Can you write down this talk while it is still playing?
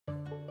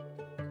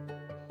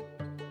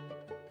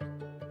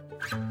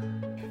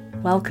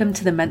Welcome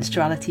to the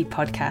Menstruality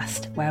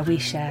Podcast, where we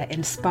share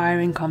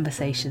inspiring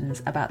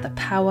conversations about the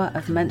power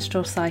of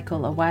menstrual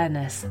cycle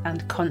awareness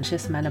and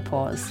conscious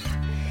menopause.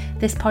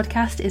 This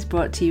podcast is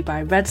brought to you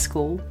by Red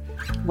School,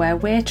 where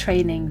we're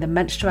training the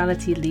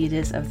menstruality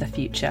leaders of the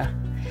future.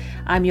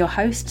 I'm your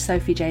host,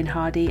 Sophie Jane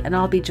Hardy, and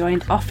I'll be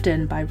joined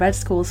often by Red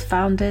School's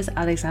founders,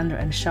 Alexandra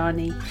and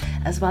Sjanie,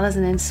 as well as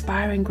an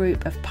inspiring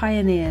group of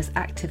pioneers,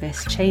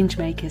 activists,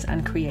 changemakers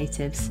and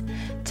creatives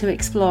to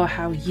explore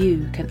how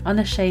you can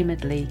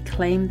unashamedly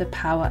claim the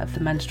power of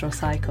the menstrual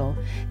cycle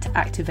to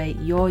activate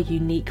your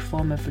unique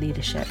form of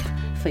leadership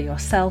for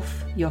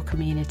yourself, your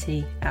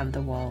community and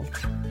the world.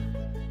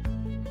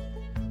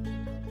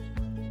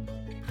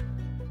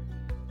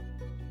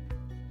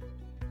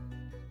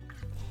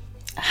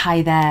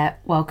 Hi there,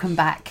 welcome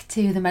back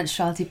to the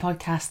Menstruality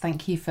Podcast.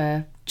 Thank you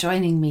for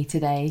joining me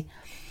today.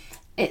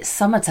 It's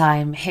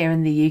summertime here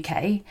in the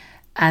UK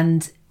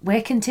and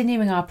we're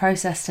continuing our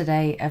process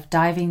today of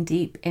diving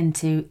deep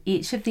into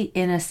each of the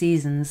inner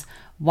seasons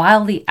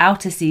while the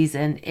outer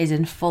season is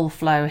in full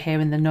flow here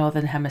in the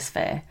Northern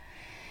Hemisphere.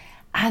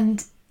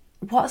 And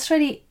what's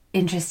really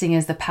interesting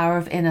is the power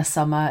of inner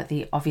summer,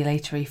 the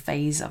ovulatory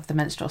phase of the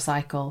menstrual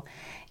cycle,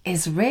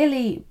 is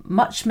really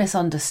much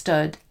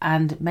misunderstood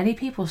and many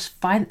people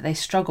find that they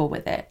struggle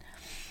with it.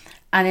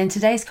 And in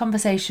today's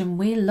conversation,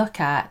 we look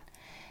at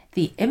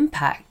the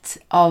impact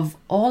of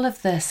all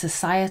of the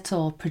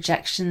societal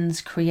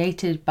projections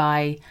created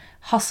by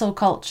hustle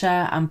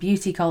culture and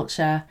beauty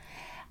culture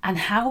and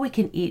how we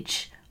can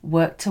each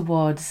work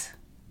towards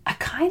a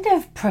kind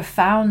of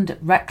profound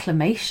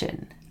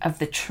reclamation of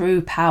the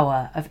true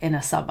power of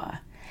inner summer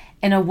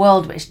in a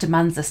world which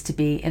demands us to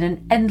be in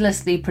an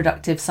endlessly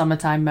productive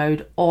summertime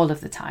mode all of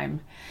the time.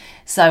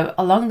 So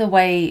along the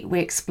way, we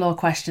explore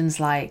questions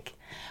like,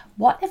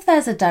 what if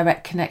there's a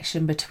direct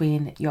connection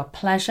between your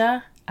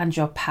pleasure and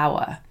your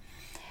power?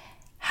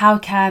 How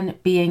can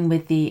being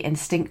with the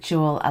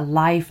instinctual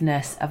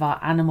aliveness of our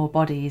animal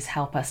bodies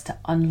help us to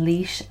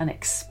unleash and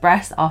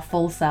express our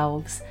full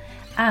selves?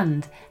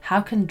 And how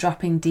can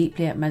dropping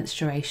deeply at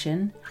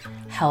menstruation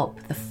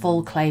help the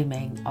full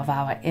claiming of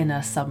our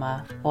inner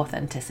summer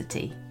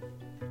authenticity?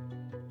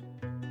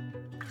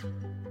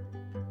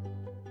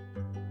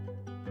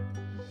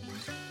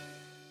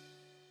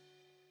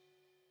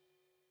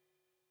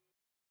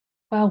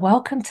 Well,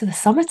 welcome to the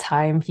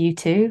summertime, you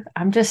two.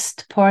 I'm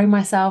just pouring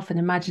myself an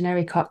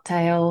imaginary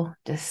cocktail,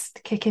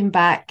 just kicking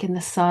back in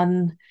the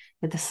sun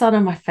with the sun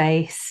on my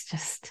face,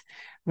 just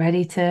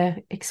ready to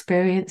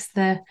experience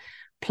the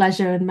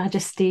pleasure and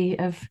majesty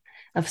of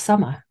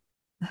summer.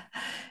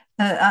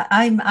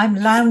 I'm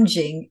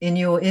lounging in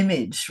your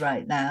image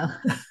right now.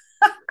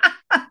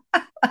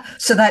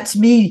 So that's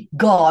me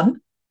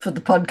gone for the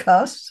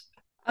podcast.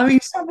 I mean,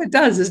 summer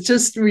does. It's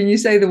just when you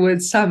say the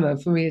word summer,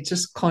 for me, it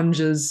just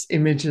conjures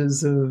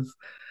images of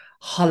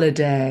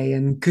holiday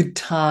and good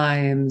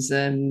times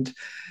and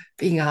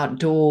being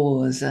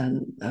outdoors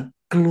and the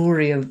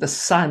glory of the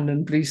sun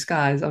and blue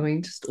skies. I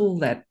mean, just all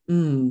that.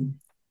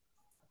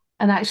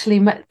 And actually,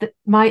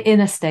 my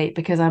inner state,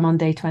 because I'm on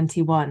day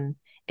 21,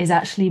 is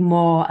actually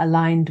more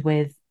aligned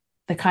with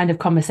the kind of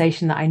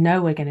conversation that I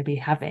know we're going to be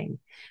having,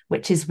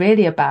 which is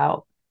really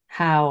about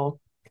how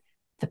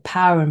the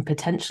power and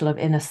potential of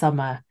inner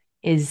summer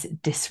is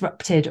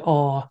disrupted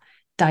or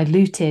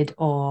diluted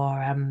or,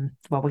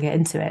 well, we'll get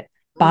into it,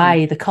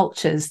 by the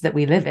cultures that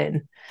we live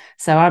in.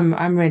 So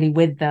I'm really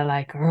with the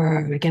like,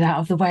 get out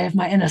of the way of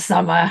my inner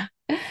summer,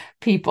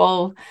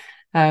 people.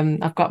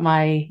 I've got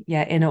my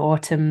inner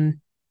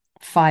autumn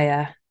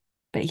fire.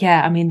 But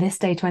yeah, I mean, this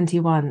day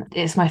 21,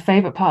 it's my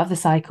favorite part of the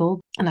cycle.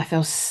 And I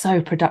feel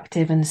so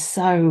productive and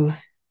so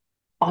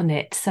on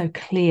it, so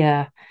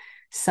clear,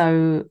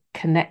 so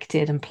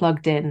connected and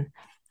plugged in,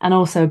 and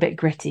also a bit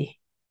gritty.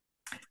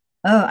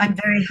 Oh, I'm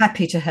very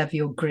happy to have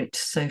your grit,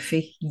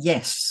 Sophie.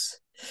 Yes,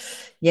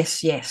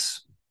 yes,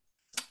 yes.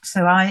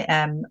 So I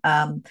am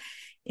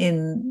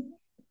in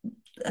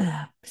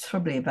it's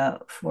probably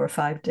about 4 or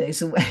 5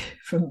 days away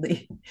from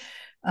the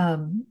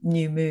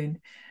new moon.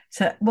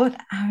 So what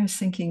I was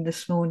thinking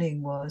this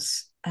morning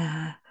was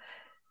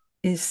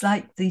is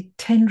like the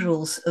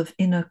tendrils of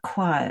inner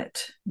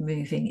quiet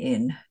moving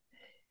in,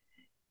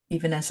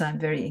 even as I'm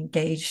very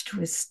engaged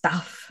with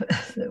stuff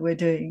that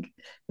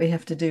we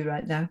have to do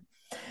right now.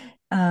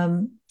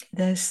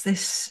 There's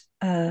this,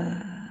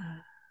 I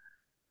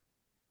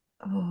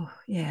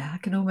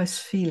can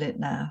almost feel it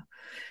now.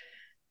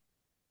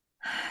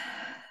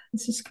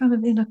 There's this kind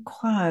of inner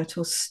quiet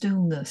or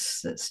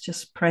stillness that's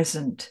just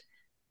present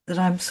that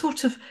I'm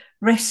sort of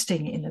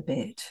resting in a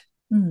bit.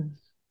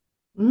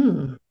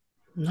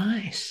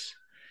 Nice.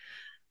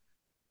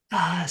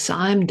 So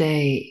I'm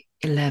day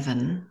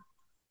 11.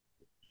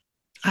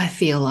 I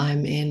feel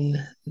I'm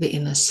in the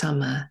inner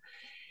summer,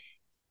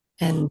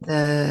 and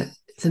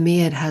for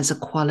me it has a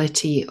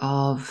quality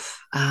of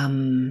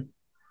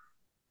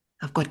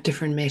I've got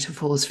different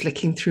metaphors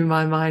flicking through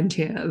my mind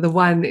here. The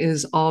one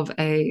is of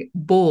a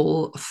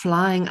ball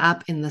flying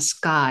up in the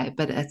sky,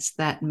 but it's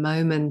that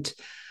moment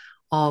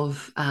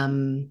of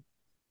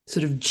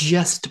sort of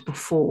just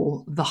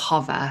before the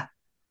hover,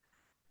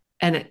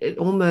 and it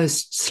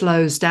almost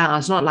slows down.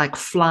 It's not like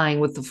flying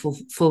with the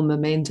full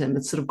momentum.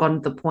 It's sort of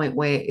gotten to the point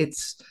where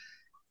it's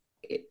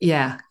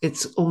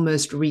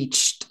almost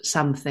reached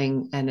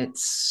something and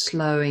it's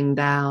slowing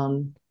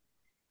down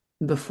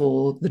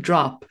before the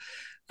drop.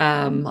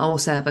 I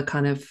also have a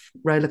kind of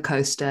roller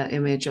coaster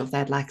image of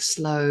that, like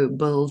slow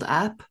build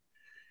up,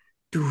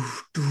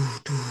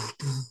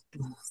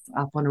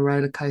 up on a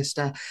roller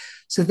coaster.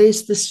 So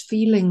there's this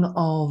feeling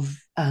of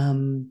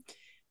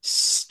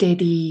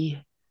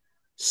steady,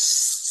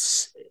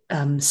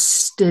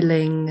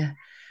 stilling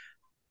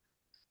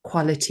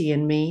quality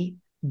in me,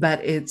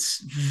 but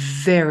it's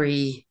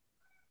very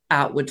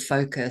outward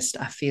focused.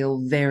 I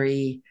feel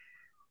very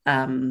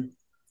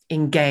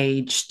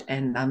engaged,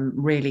 and I'm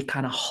really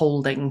kind of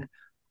holding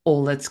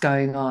all that's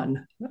going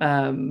on.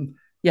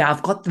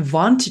 I've got the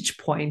vantage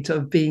point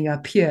of being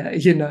up here.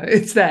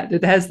 It's that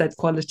it has that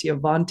quality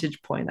of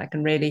vantage point. I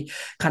can really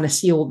kind of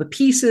see all the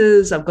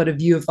pieces. I've got a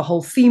view of the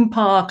whole theme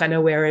park. I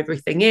know where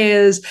everything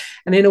is.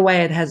 And in a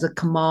way, it has a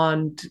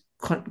command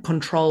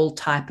control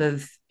type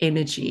of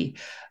energy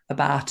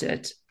about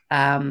it.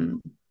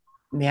 And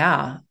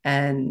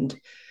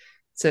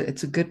so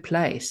it's a good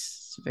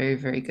place. It's a very,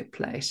 very good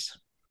place.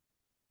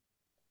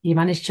 You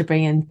managed to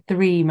bring in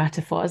 3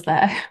 metaphors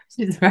there,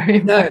 which is very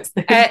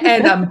impressive.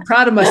 And I'm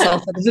proud of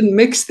myself that I didn't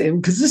mix them,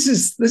 because this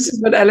is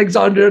what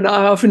Alexandra and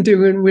I often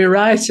do when we're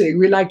writing.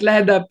 We like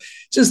land up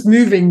just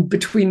moving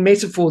between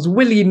metaphors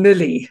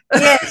willy-nilly.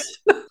 Yes.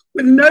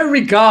 With no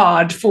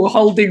regard for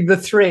holding the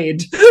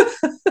thread.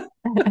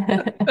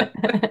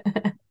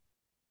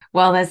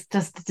 Well, there's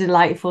just a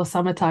delightful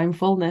summertime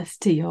fullness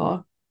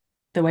to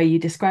the way you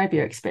describe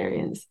your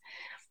experience.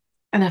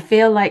 And I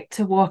feel like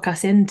to walk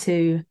us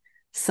into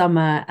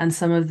summer and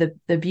some of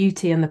the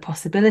beauty and the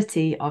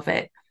possibility of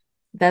it,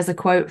 there's a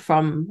quote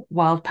from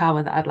Wild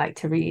Power that I'd like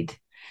to read.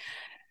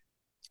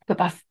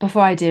 But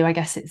before I do, I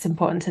guess it's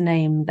important to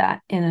name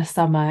that inner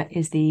summer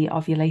is the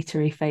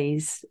ovulatory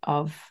phase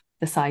of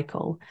the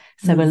cycle.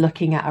 So we're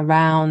looking at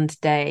around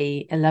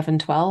day 11,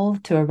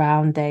 12 to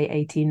around day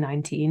 18,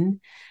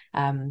 19.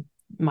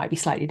 Might be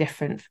slightly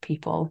different for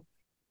people.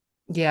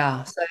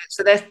 Yeah.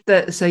 So that's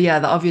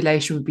the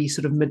ovulation would be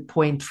sort of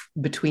midpoint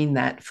between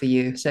that for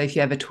you. So if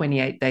you have a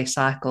 28-day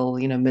cycle,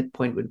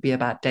 midpoint would be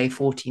about day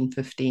 14,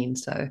 15.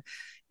 So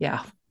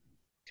yeah.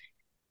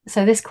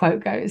 So this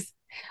quote goes,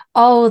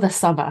 "Oh, the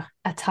summer,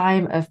 a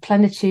time of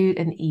plenitude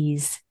and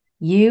ease.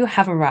 You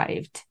have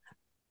arrived.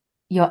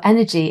 Your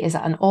energy is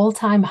at an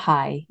all-time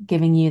high,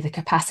 giving you the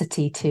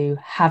capacity to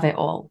have it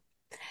all.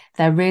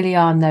 There really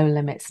are no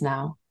limits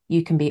now.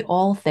 You can be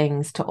all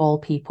things to all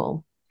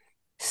people.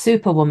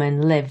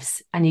 Superwoman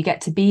lives, and you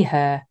get to be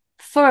her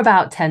for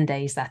about 10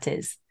 days, that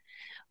is.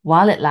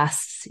 While it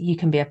lasts, you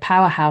can be a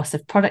powerhouse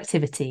of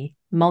productivity,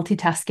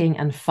 multitasking,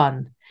 and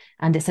fun.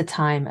 And it's a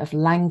time of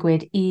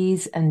languid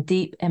ease and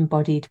deep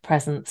embodied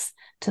presence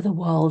to the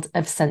world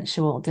of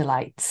sensual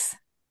delights."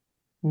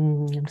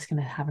 I'm just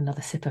going to have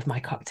another sip of my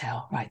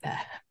cocktail right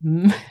there.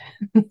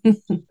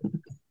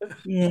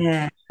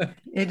 Yeah,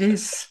 it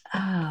is.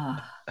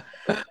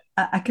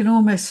 I can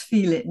almost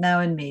feel it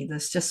now in me.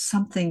 There's just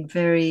something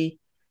very,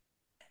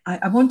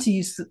 I want to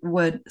use the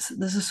word,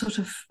 there's a sort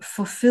of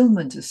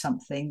fulfillment of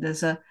something.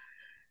 There's a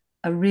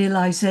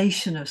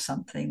realization of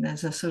something.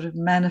 There's a sort of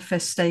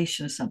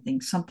manifestation of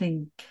something,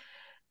 something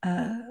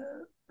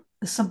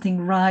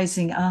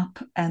rising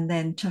up and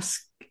then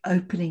just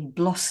opening,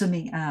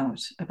 blossoming out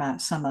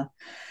about summer.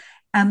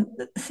 And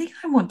the thing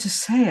I want to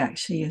say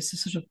actually is a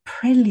sort of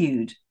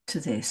prelude to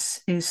this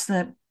is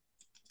that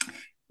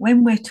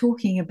when we're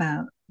talking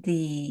about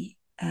the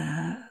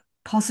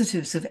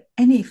positives of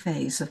any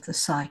phase of the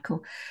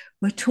cycle,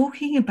 we're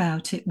talking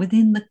about it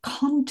within the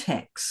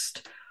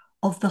context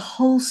of the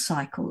whole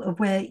cycle, of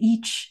where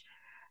each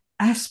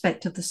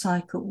aspect of the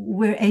cycle,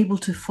 we're able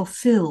to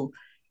fulfill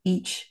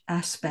each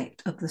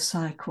aspect of the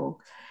cycle.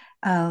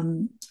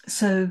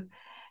 So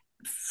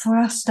for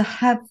us to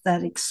have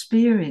that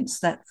experience,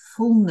 that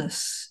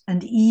fullness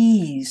and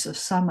ease of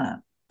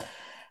summer,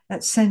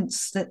 that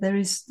sense that there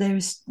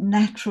is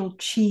natural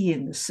chi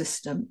in the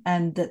system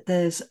and that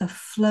there's a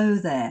flow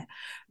there,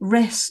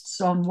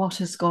 rests on what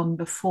has gone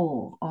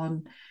before,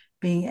 on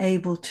being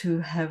able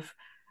to have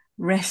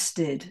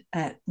rested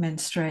at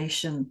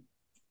menstruation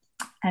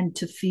and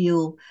to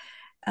feel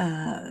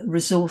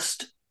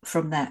resourced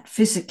from that,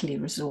 physically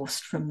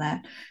resourced from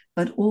that,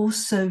 but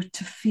also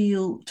to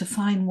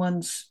find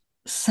one's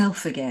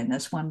self again,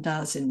 as one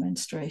does in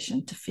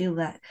menstruation, to feel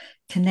that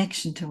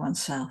connection to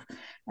oneself.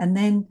 And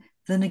then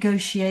the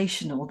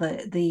negotiation or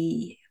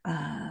the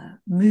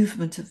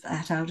movement of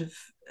that out of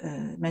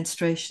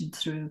menstruation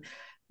through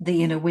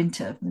the inner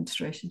winter of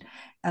menstruation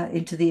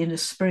into the inner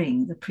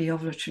spring, the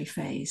pre-ovulatory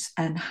phase,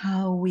 and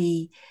how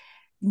we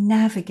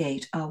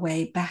navigate our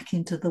way back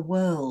into the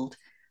world,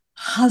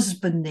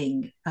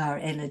 husbanding our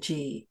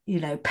energy,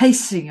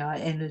 pacing our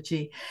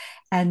energy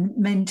and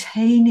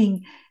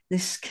maintaining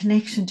this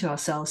connection to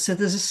ourselves. So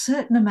there's a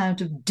certain amount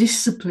of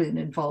discipline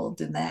involved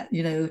in that,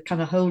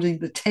 kind of holding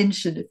the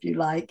tension, if you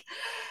like.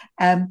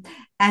 And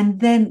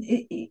then,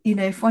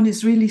 if one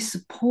is really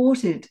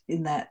supported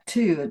in that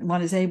too, and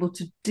one is able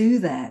to do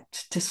that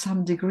to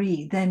some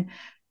degree, then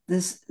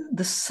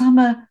the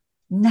summer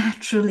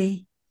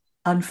naturally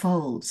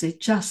unfolds.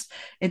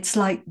 It's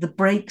like the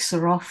brakes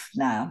are off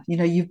now.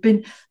 You've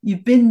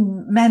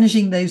been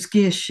managing those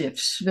gear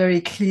shifts very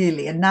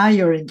clearly, and now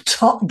you're in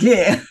top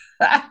gear.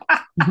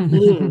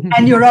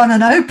 And you're on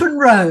an open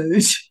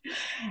road,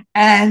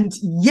 and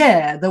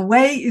the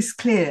way is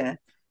clear.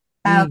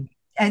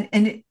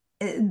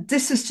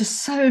 This is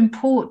just so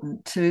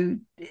important to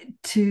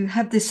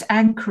have this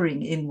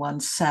anchoring in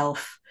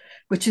oneself,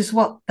 which is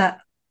what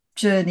that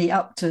journey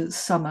up to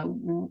summer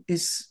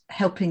is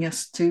helping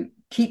us to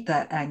keep,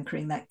 that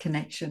anchoring, that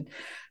connection,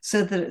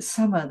 so that at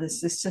summer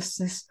there's just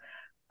this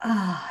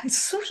it's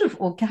sort of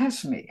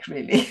orgasmic,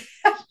 really.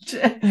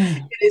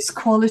 In its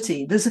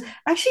quality. There's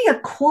actually a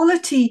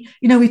quality,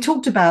 we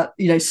talked about,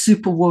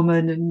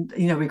 superwoman, and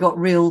we got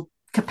real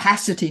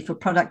capacity for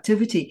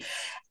productivity,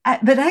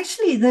 but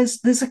actually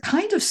there's a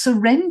kind of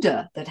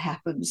surrender that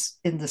happens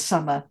in the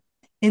summer,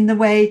 in the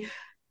way,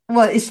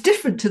 well, it's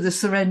different to the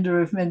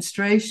surrender of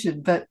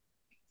menstruation, but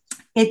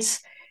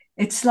it's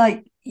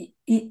like,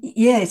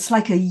 it's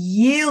like a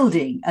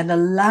yielding and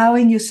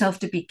allowing yourself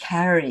to be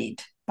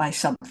carried by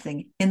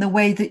something in the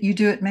way that you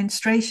do at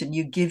menstruation.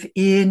 You give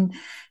in,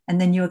 and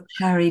then you're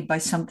carried by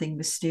something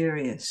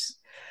mysterious.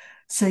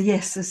 So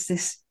yes, there's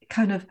this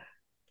kind of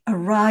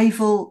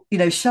arrival.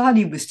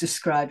 Sjanie was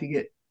describing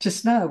it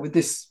just now with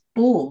this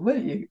ball,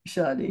 weren't you,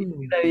 Sjanie?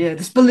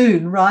 This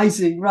balloon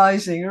rising,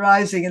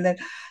 and then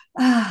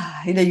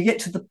you get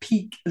to the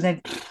peak, and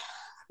then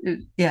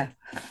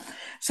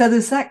so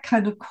there's that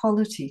kind of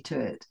quality to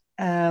it.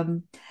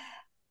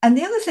 And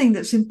the other thing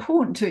that's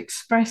important to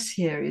express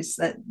here is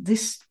that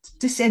this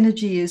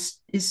energy is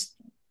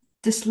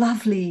this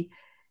lovely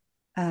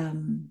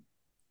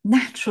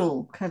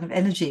natural kind of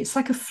energy. It's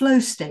like a flow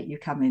state you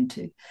come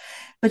into,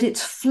 but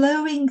it's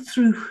flowing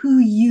through who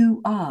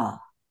you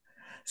are.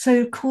 So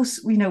of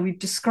course, we've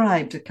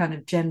described a kind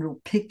of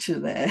general picture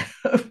there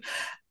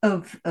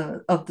of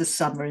the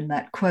summer in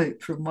that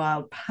quote from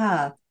Wild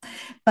Power,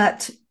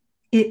 but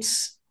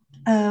it's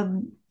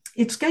going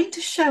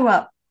to show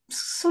up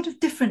sort of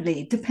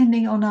differently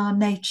depending on our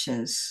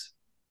natures,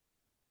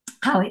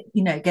 how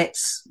it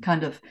gets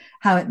kind of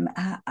how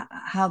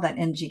that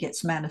energy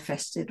gets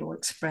manifested or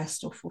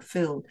expressed or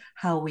fulfilled,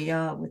 how we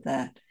are with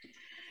that.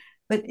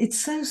 But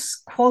it's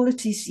those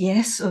qualities,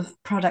 yes, of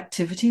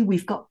productivity.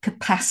 We've got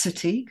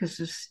capacity,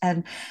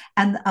 and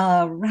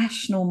our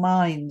rational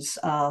minds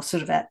are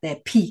sort of at their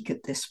peak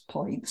at this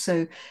point.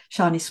 So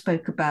Sjanie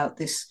spoke about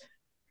this,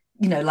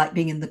 like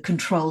being in the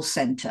control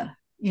center.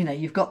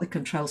 You've got the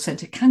control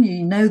center.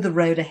 You know the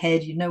road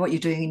ahead, you know what you're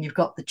doing, and you've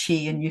got the chi,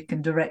 and you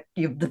can direct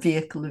the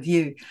vehicle of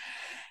you.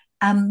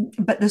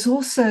 But there's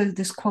also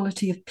this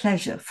quality of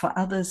pleasure. For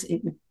others,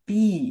 it would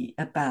be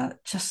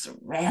about just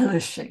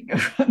relishing,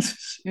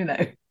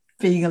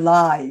 being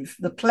alive,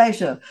 the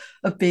pleasure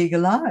of being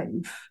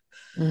alive.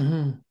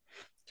 Mm-hmm.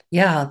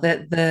 Yeah,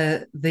 that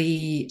the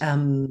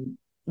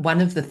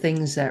one of the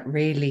things that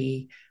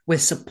really we're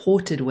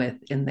supported with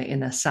in the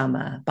inner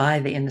summer, by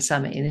the inner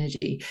summer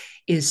energy,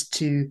 is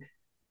to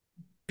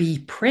be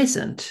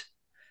present.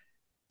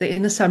 The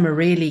inner summer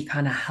really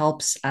kind of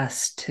helps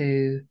us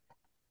to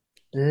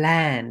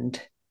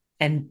land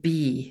and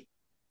be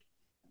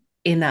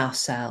in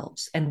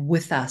ourselves and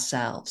with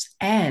ourselves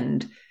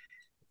and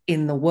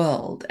in the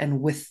world and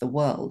with the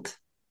world,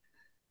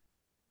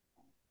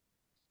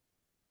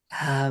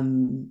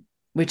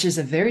 which is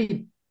a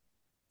very,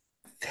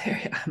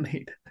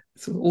 very,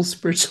 so all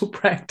spiritual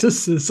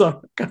practices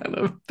are kind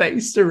of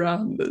based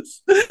around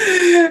this.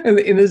 And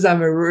the inner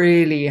summer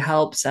really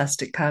helps us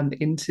to come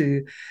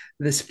into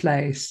this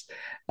place.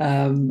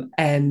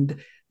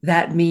 And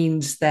that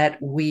means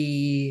that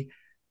we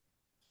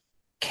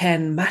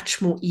can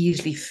much more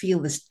easily feel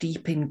this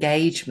deep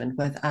engagement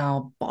with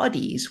our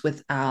bodies,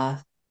 with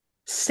our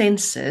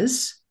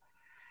senses.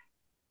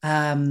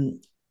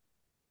 And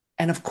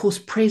of course,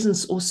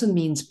 presence also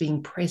means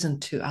being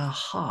present to our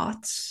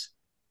hearts,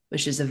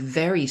 which is a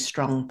very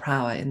strong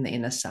power in the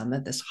inner summer,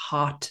 this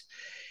heart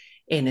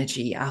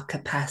energy, our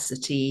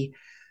capacity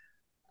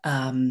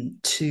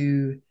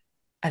to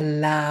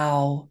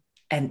allow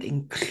and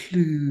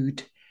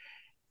include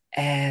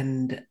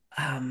and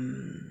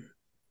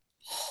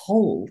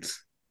hold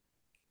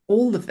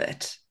all of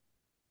it.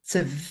 It's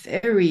a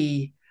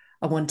very,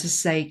 I want to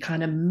say,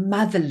 kind of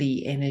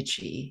motherly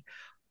energy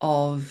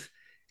of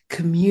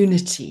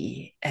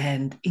community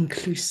and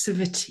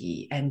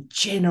inclusivity and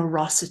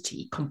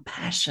generosity,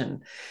 compassion.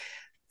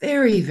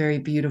 Very, very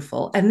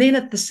beautiful. And then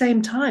at the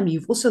same time,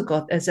 you've also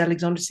got, as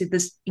Alexandra said,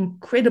 this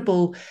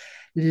incredible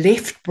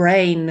left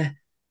brain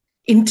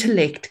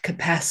intellect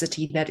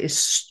capacity that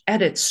is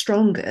at its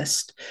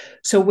strongest.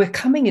 So we're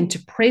coming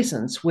into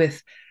presence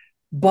with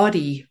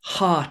body,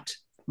 heart,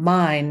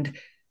 mind,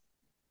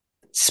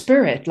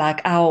 spirit,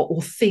 like our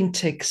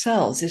authentic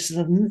selves. This is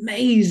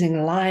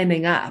amazing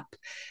lining up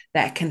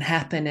that can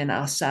happen in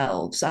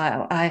ourselves.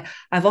 I've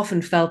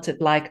often felt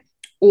it like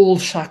all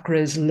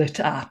chakras lit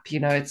up.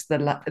 It's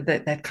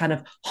that kind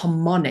of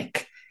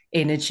harmonic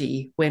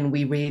energy when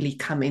we really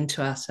come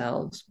into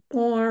ourselves.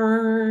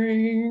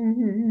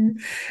 And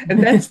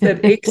that's that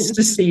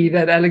ecstasy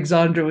that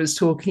Alexandra was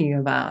talking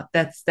about.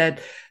 That's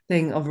that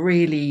thing of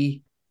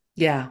really,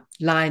 yeah,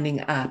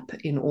 lining up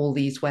in all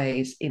these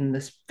ways in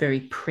this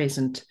very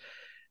present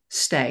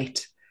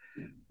state.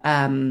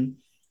 And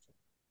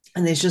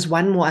there's just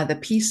one more other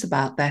piece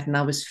about that. And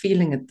I was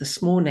feeling it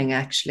this morning,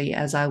 actually,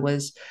 as I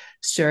was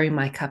stirring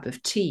my cup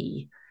of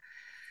tea.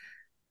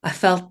 I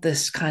felt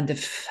this kind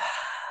of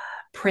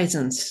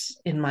presence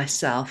in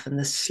myself and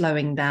this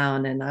slowing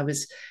down. And I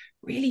was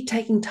really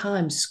taking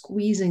time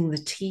squeezing the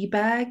tea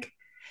bag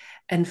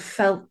and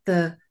felt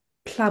the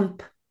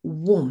plump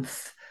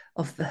warmth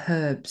of the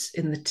herbs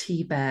in the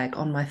tea bag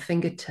on my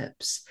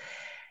fingertips.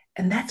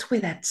 And that's where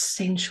that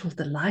sensual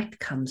delight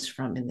comes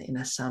from in the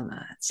inner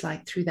summer. It's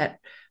like through that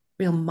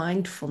real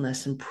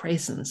mindfulness and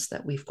presence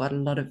that we've got a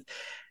lot of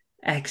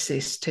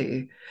access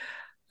to.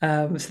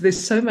 So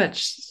there's so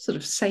much sort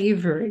of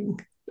savoring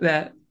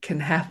that can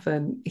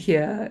happen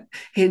here,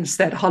 hence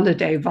that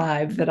holiday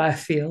vibe that I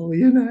feel.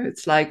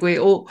 It's like we're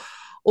all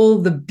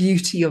the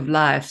beauty of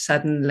life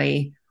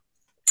suddenly,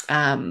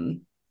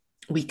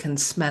 we can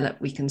smell it,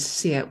 we can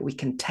see it, we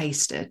can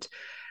taste it.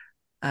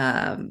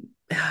 So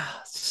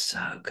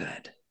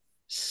good,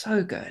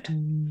 so good.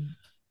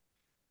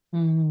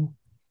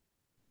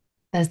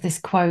 There's this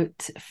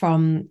quote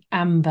from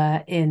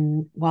Amber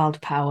in Wild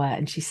Power,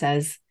 and she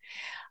says,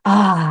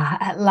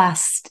 at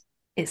last,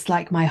 it's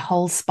like my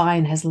whole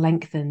spine has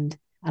lengthened,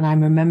 and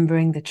I'm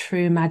remembering the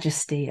true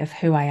majesty of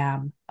who I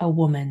am, a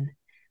woman,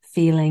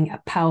 feeling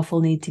a powerful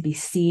need to be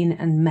seen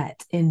and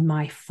met in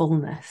my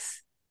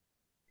fullness.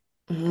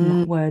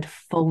 And that word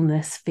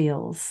fullness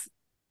feels,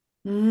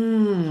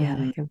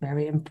 like a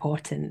very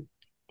important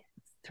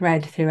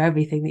thread through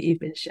everything that you've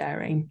been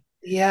sharing.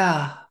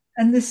 Yeah.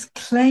 And this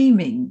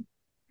claiming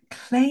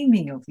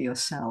of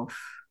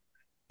yourself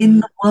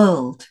in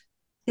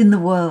the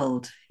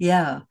world.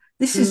 Yeah.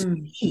 This is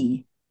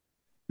key.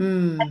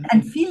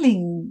 And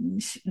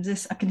feeling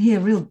this, I can hear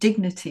real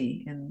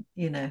dignity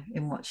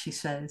in what she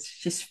says.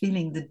 Just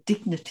feeling the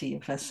dignity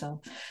of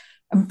herself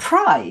and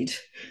pride.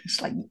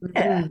 It's like,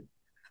 yeah.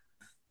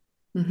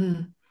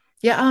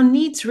 Yeah, our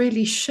needs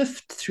really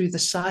shift through the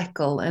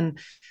cycle. And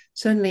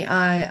certainly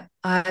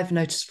I've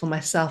noticed for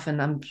myself,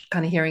 and I'm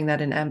kind of hearing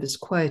that in Amber's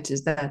quote,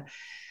 is that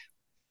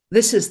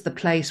this is the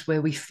place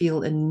where we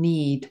feel a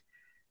need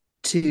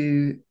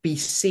to be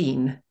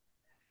seen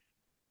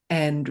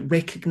and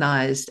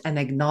recognized and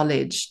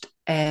acknowledged.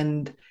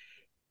 And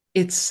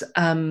it's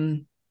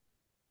that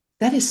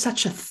is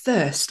such a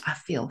thirst, I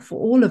feel, for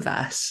all of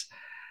us.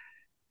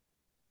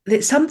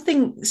 That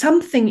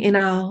something in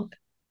our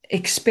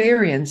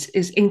experience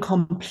is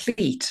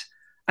incomplete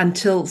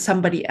until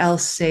somebody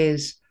else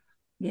says,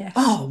 yes,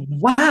 oh,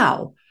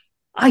 wow,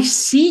 I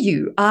see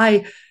you.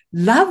 I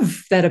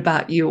love that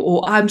about you,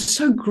 or I'm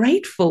so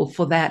grateful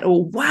for that,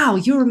 or wow,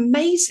 you're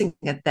amazing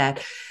at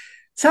that.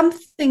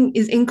 Something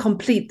is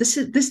incomplete.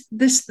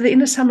 The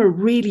inner summer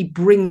really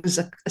brings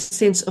a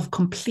sense of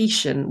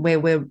completion where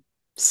we're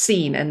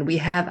seen and we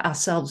have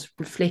ourselves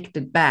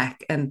reflected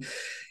back, and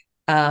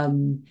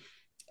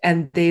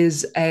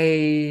there's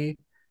a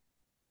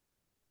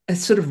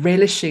sort of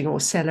relishing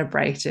or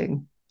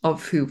celebrating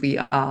of who we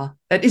are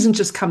that isn't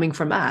just coming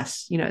from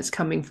us, it's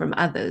coming from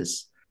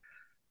others.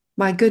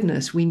 My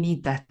goodness, we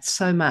need that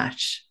so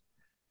much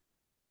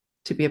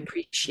to be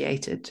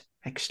appreciated,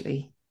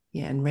 actually,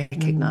 and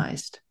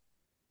recognized.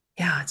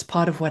 Yeah, it's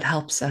part of what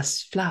helps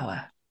us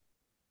flower.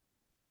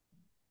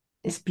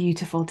 It's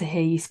beautiful to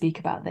hear you speak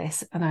about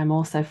this, and I'm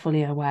also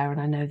fully aware,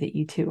 and I know that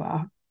you two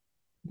are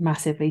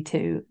massively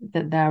too,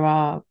 that there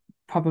are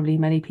probably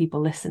many people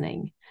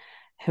listening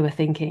who are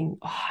thinking,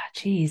 oh,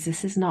 geez,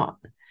 this is not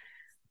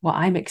what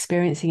I'm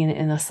experiencing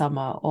in the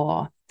summer,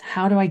 or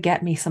how do I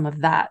get me some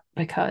of that?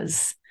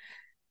 Because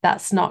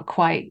that's not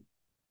quite,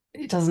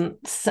 it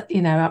doesn't,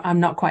 I'm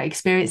not quite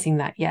experiencing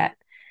that yet.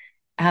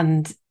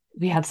 And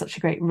we had such a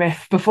great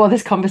riff before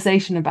this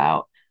conversation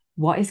about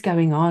what is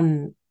going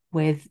on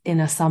with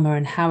inner summer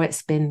and how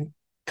it's been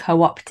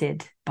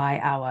co-opted by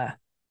our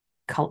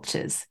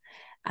cultures,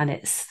 and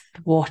it's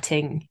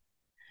thwarting,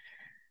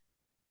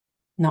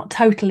 not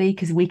totally,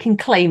 because we can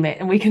claim it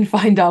and we can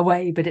find our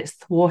way, but it's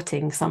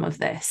thwarting some of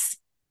this.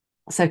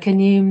 So can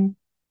you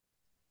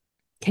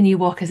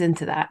walk us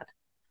into that?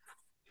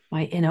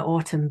 My inner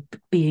autumn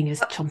being is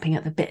chomping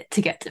at the bit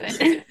to get to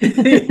it.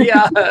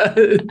 Yeah,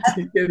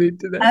 to get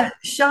into that.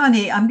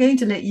 Sjanie, I'm going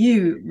to let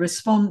you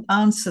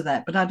answer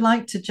that, but I'd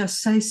like to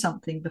just say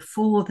something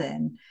before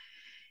then,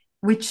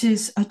 which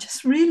is I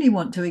just really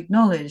want to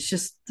acknowledge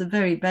just the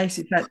very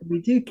basic fact that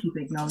we do keep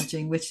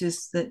acknowledging, which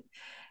is that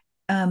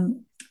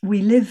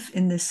we live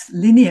in this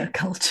linear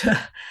culture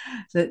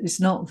that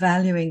is not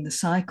valuing the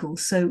cycle.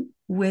 So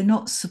we're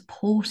not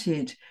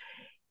supported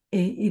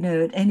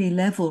at any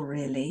level,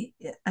 really.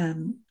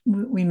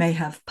 We may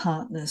have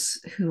partners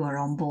who are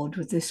on board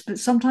with this, but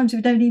sometimes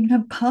we don't even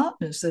have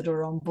partners that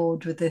are on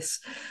board with this,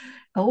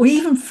 or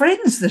even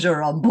friends that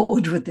are on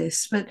board with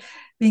this, but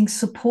being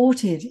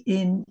supported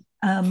in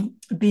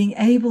being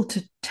able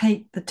to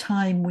take the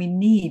time we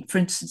need. For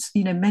instance,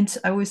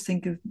 I always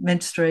think of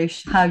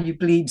menstruation, how you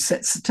bleed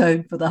sets the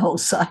tone for the whole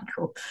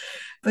cycle.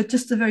 But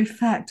just the very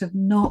fact of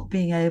not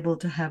being able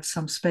to have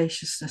some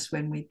spaciousness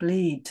when we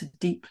bleed, to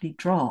deeply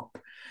drop.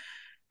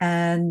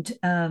 And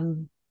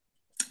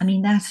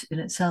that in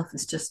itself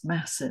is just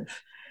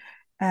massive.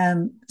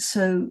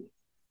 So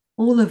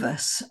all of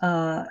us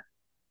are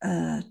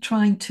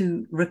trying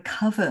to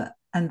recover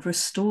and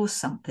restore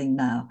something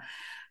now.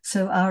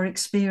 So our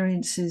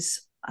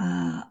experiences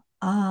are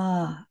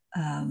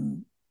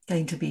going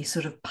to be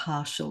sort of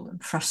partial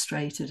and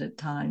frustrated at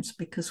times,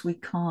 because we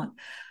can't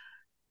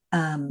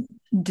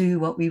do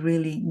what we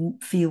really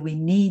feel we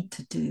need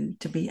to do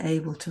to be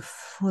able to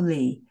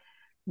fully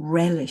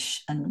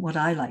relish and, what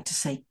I like to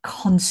say,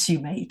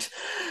 consummate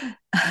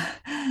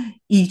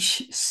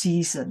each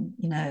season.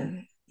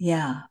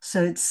 Yeah,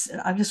 so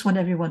I just want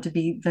everyone to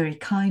be very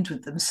kind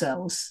with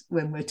themselves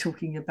when we're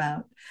talking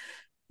about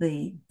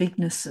the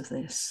bigness of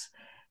this.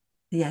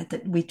 Yeah,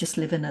 that we just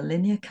live in a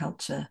linear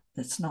culture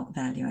that's not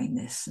valuing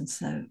this. And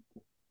so,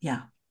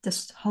 yeah,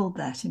 just hold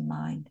that in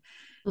mind.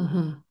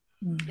 Mm-hmm.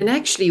 And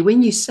actually,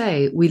 when you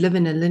say we live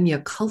in a linear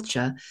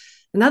culture,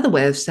 another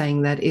way of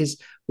saying that is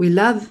we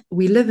live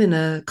in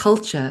a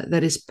culture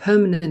that is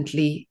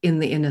permanently in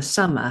the inner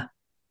summer.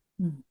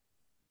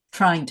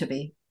 Trying to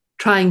be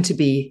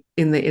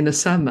in the inner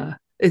summer.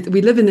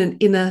 We live in an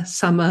inner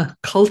summer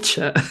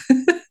culture.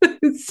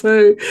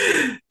 So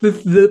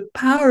the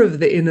power of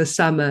the inner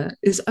summer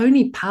is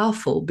only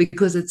powerful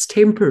because it's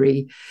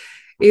temporary.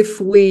 If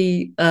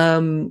we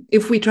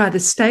try to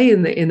stay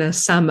in the inner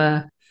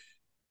summer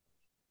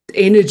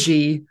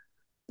energy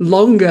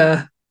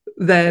longer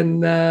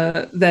than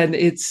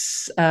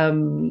it's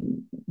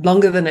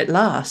longer than it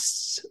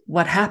lasts,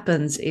 what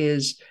happens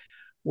is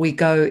we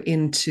go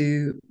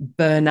into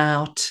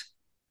burnout.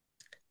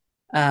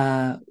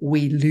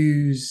 We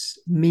lose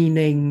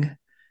meaning.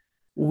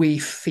 We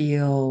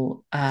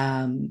feel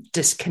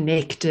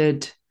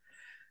disconnected.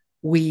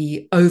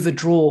 We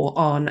overdraw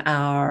on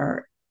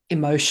our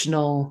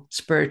emotional,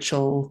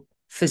 spiritual,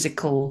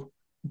 physical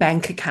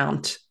bank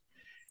account.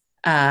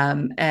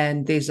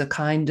 And there's a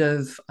kind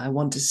of, I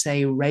want to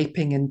say,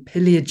 raping and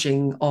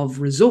pillaging of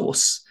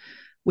resource,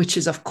 which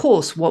is, of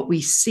course, what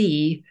we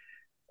see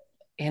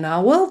in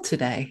our world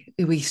today.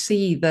 We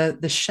see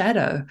the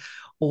shadow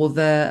or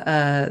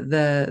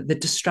the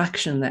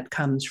distraction that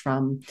comes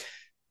from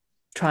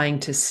trying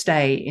to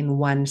stay in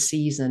one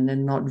season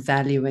and not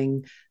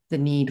valuing the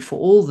need for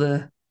all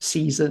the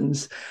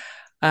seasons.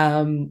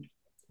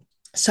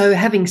 So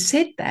having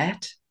said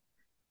that,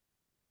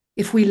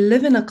 if we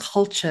live in a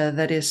culture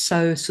that is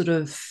so sort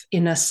of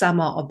inner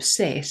summer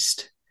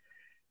obsessed,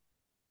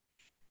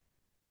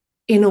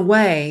 in a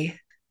way,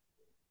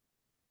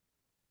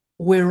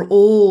 we're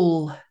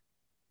all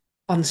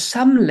on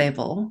some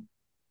level,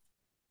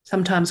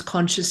 sometimes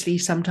consciously,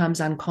 sometimes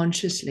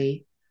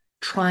unconsciously,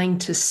 trying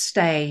to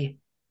stay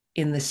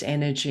in this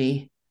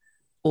energy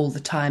all the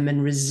time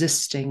and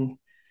resisting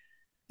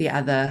the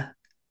other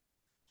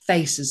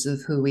faces of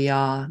who we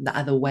are, the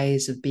other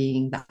ways of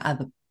being, the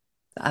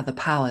other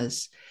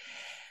powers.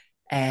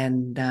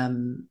 And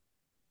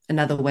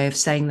another way of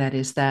saying that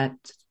is that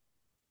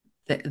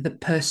the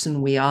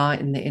person we are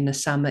in the inner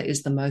summer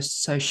is the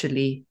most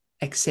socially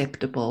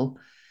acceptable.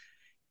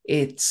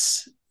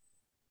 It's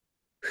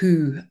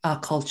who our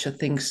culture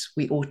thinks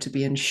we ought to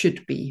be and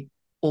should be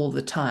all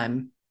the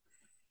time.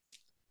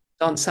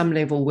 On some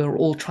level, we're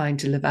all trying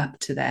to live up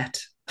to that.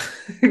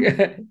 Fuck,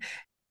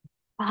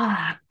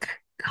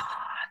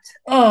 God.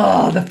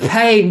 Oh, the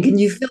pain. Can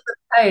you feel the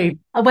pain?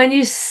 When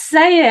you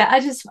say it,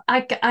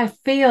 I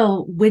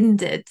feel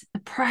winded. The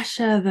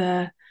pressure,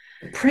 the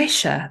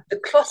pressure, the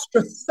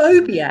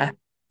claustrophobia.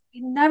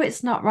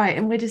 It's not right.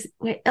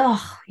 And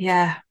oh,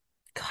 yeah.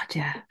 God,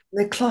 yeah.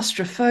 The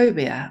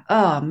claustrophobia.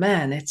 Oh,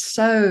 man, it's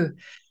so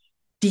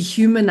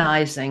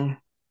dehumanizing.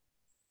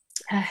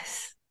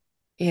 Yes.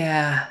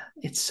 Yeah,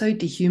 it's so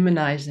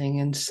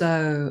dehumanizing and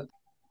so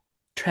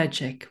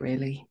tragic,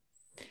 really.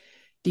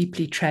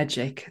 Deeply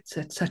tragic.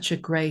 It's such a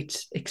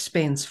great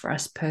expense for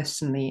us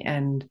personally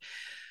and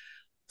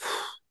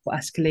for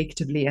us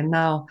collectively. And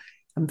now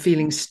I'm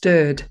feeling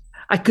stirred.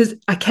 Because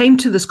I came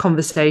to this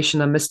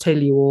conversation, I must tell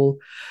you all,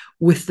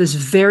 with this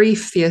very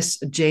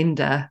fierce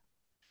agenda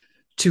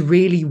to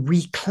really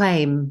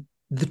reclaim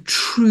the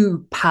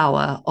true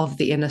power of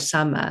the inner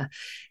summer.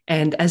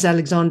 And as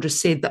Alexandra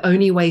said, the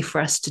only way for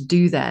us to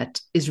do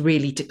that is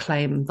really to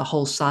claim the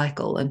whole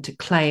cycle and to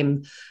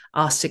claim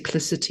our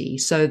cyclicity,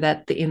 so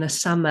that the inner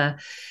summer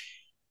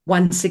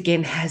once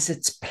again has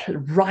its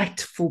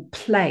rightful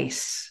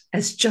place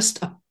as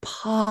just a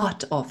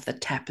part of the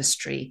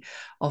tapestry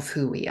of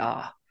who we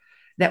are,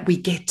 that we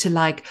get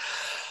to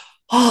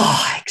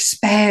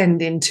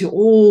expand into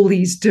all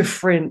these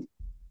different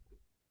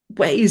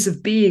ways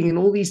of being and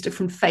all these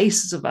different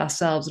faces of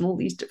ourselves and all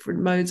these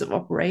different modes of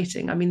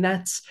operating. I mean,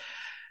 that's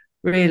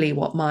really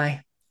what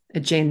my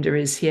agenda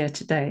is here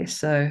today.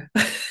 So,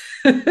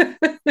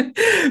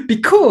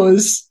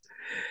 because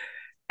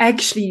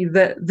actually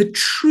the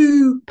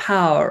true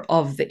power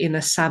of the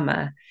inner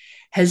summer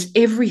has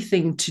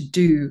everything to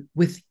do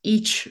with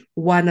each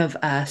one of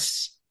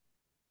us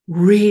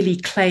really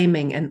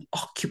claiming and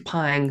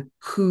occupying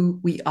who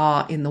we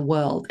are in the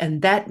world.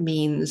 And that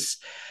means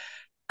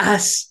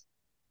us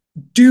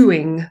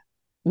doing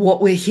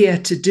what we're here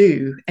to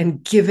do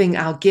and giving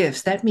our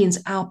gifts. That means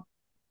our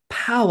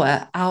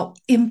power, our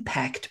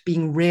impact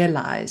being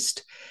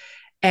realized,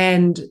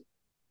 and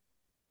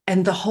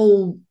the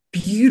whole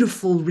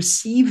beautiful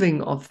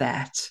receiving of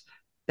that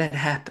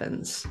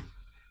happens.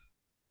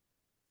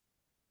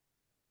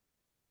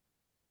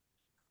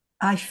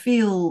 I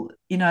feel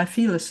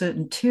a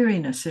certain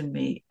teariness in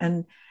me,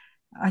 and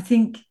I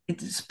think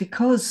it's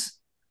because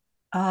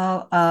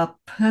our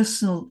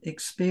personal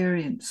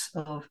experience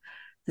of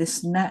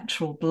this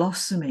natural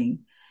blossoming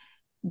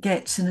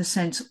gets, in a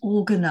sense,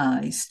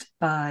 organized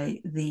by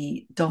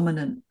the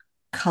dominant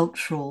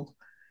cultural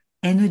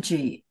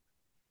energy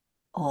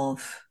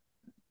of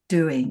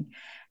doing,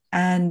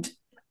 and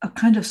a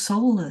kind of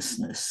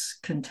soullessness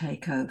can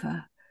take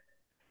over.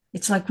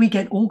 It's like we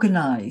get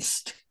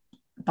organized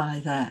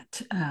by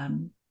that,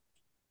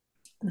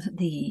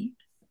 the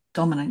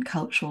dominant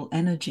cultural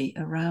energy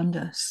around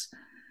us.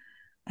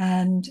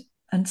 And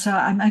so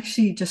I'm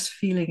actually just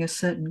feeling a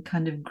certain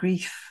kind of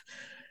grief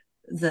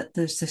that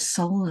there's this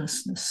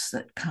soullessness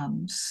that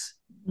comes.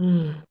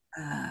 Mm.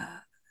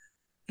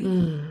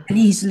 It can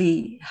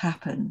easily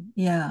happen,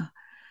 yeah.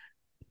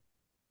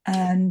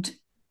 And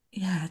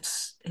yeah,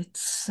 it's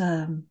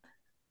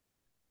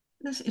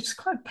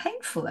quite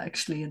painful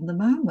actually in the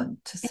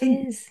moment to It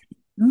think. is.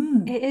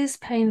 It is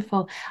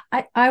painful.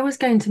 I was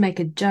going to make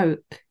a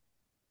joke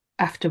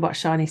after what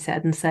Sjanie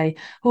said and say,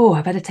 "Oh,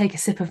 I better take a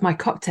sip of my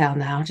cocktail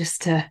now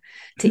just to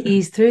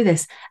ease through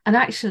this." And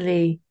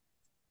actually,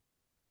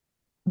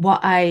 what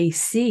I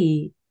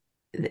see,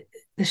 the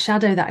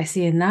shadow that I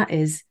see in that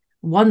is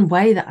one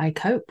way that I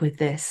cope with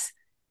this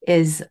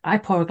is I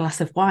pour a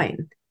glass of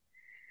wine,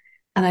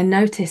 and I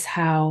notice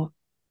how,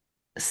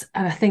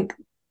 and I think,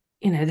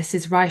 this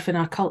is rife in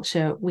our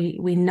culture.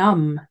 We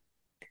numb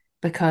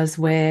because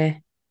we're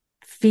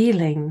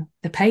feeling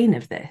the pain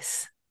of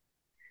this.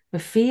 We're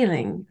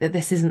feeling that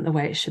this isn't the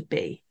way it should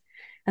be.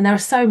 And there are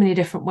so many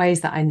different ways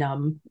that I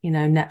numb,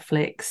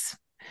 Netflix,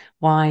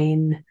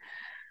 wine,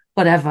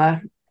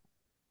 whatever.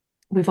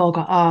 We've all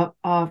got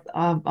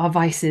our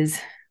vices,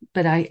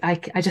 but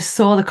I just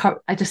saw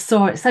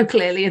it so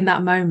clearly in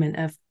that moment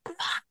of,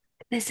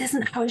 this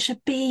isn't how it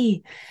should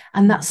be,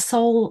 and that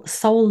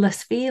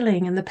soulless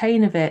feeling and the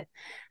pain of it,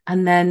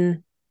 and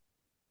then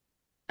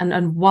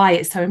and why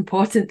it's so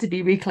important to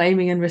be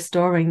reclaiming and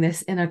restoring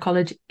this inner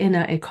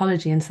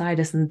ecology inside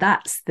us, and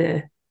that's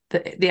the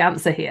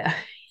answer here.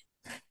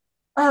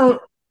 Oh,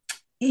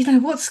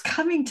 what's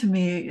coming to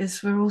me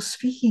as we're all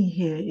speaking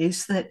here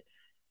is that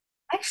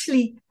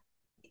actually,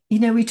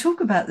 we talk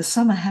about the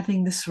summer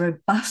having this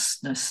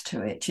robustness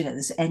to it,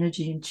 this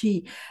energy and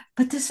chi,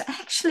 but there's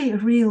actually a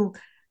real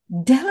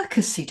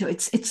delicacy to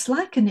it. It's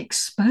like an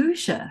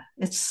exposure.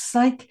 It's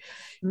like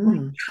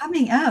we're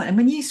coming out. And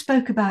when you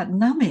spoke about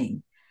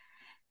numbing,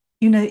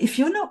 if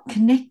you're not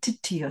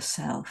connected to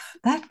yourself,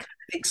 that kind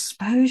of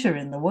exposure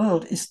in the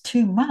world is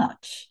too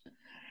much.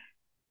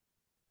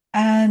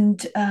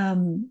 And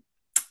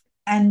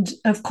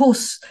of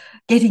course,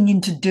 getting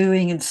into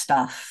doing and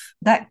stuff,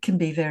 that can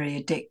be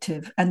very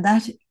addictive, and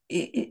that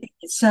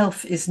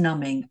itself is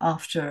numbing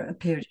after a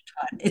period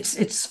of time.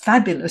 It's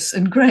fabulous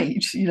and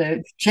great,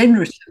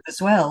 generative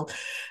as well.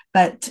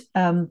 But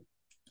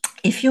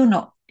if you're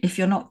not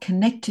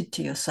connected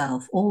to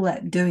yourself, all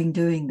that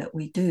doing that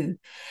we do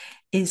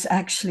is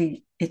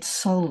actually, it's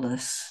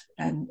soulless,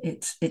 and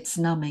it's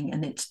numbing,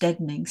 and it's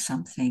deadening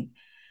something.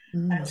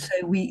 And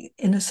so we,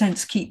 in a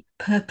sense, keep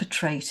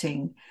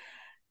perpetrating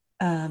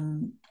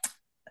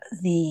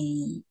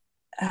the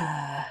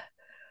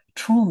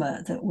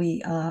trauma that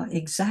we are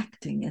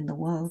exacting in the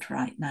world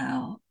right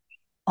now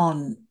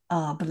on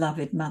our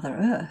beloved Mother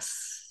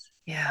Earth.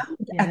 Yeah.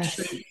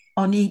 Actually,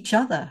 on each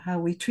other, how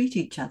we treat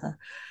each other.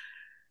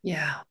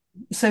 Yeah.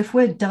 So if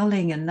we're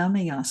dulling and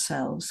numbing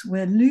ourselves,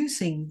 we're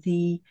losing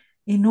the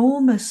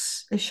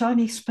enormous.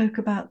 Sjanie spoke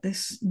about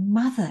this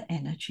mother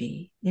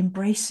energy,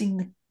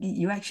 embracing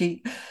you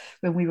actually,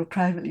 when we were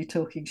privately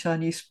talking,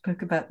 Sjanie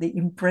spoke about the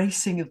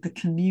embracing of the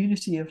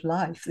community of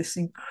life, this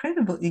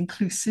incredible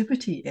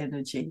inclusivity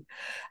energy.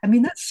 I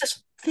mean, that's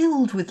just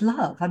filled with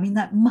love. I mean,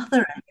 that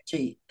mother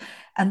energy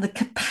and the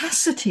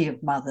capacity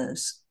of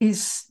mothers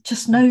is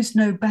just knows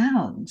no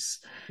bounds.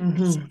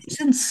 It's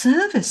in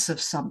service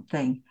of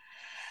something.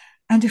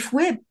 And if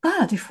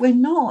we're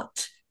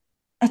not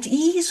at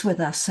ease with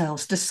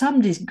ourselves to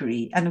some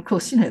degree, and of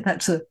course,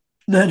 that's a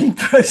learning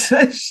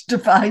process to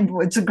find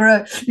what's a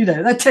grow,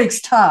 that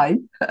takes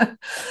time.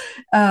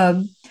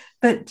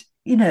 But,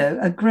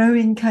 a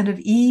growing kind of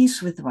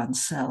ease with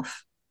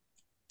oneself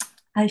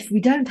And if we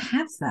don't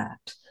have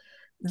that,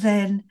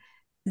 then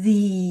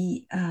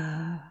the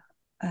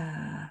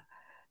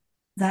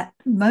that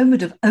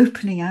moment of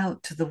opening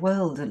out to the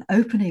world and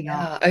opening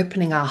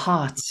our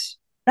hearts,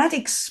 that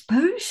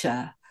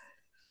exposure,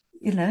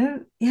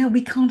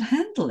 we can't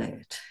handle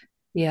it.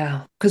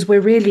 Yeah, because we're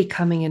really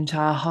coming into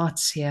our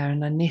hearts here,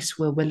 and unless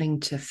we're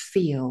willing to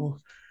feel,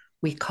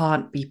 we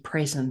can't be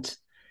present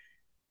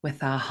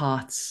with our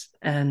hearts.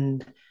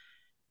 And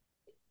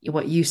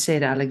what you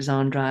said,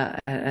 Alexandra,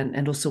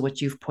 and also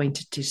what you've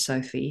pointed to,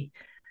 Sophie,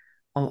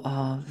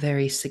 are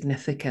very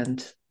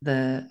significant.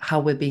 How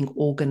we're being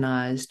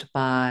organized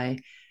by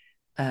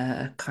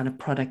a kind of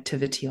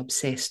productivity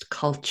obsessed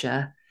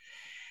culture,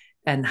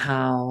 and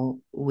how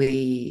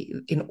we,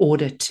 in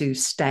order to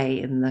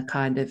stay in the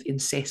kind of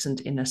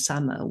incessant inner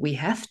summer, we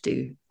have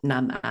to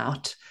numb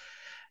out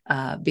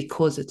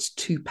because it's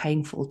too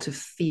painful to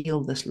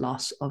feel this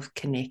loss of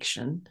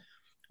connection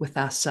with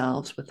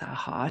ourselves, with our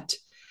heart.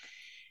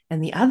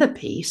 And the other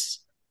piece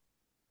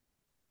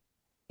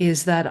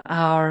is that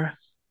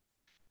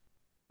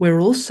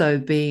we're also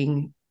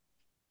being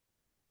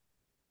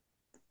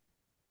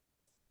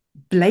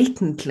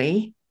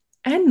blatantly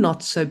and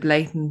not so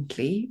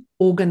blatantly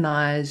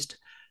organized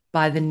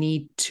by the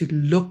need to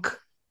look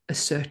a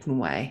certain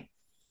way.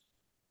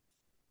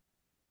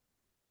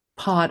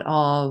 Part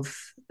of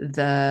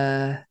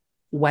the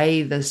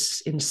way this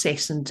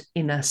incessant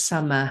inner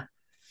summer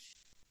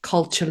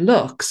culture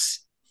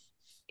looks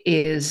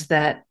is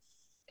that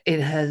it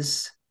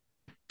has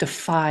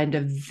defined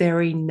a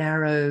very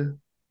narrow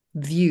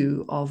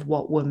view of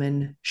what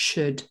women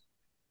should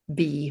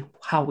be,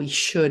 how we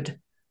should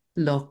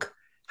look,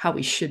 how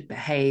we should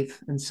behave,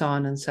 and so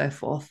on and so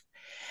forth.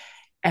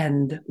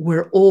 And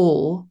we're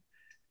all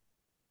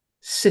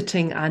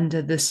sitting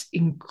under this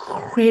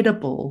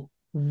incredible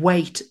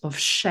weight of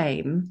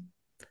shame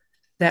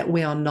that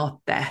we are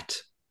not that.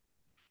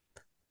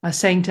 I was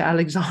saying to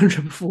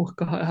Alexandra before,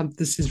 God,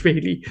 this is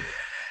really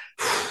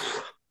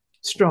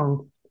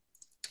strong.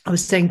 I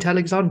was saying to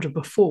Alexandra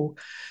before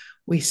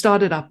we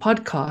started our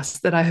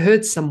podcast that I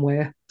heard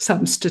somewhere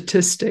some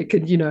statistic,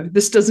 and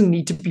this doesn't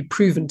need to be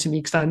proven to me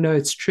because I know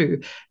it's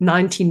true.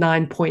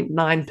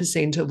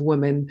 99.9% of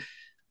women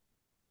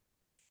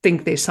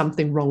think there's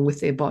something wrong with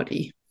their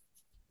body.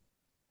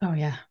 Oh,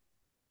 yeah.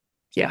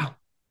 Yeah.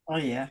 Oh,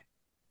 yeah.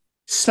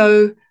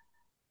 So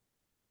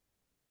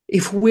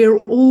if we're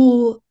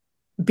all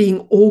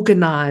being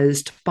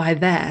organized by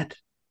that,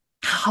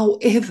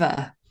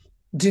 however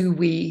do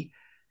we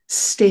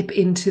step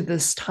into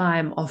this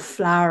time of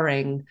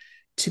flowering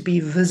to be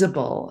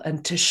visible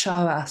and to show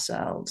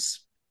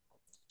ourselves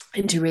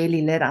and to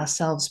really let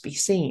ourselves be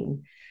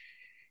seen?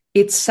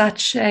 It's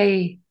such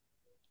a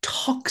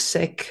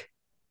toxic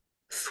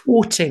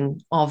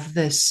thwarting of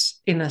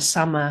this inner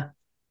summer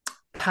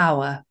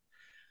power.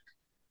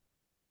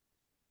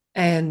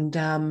 And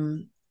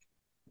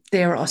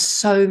there are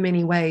so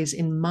many ways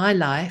in my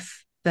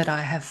life that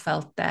I have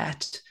felt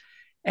that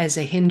as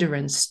a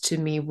hindrance to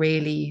me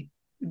really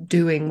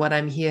doing what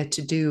I'm here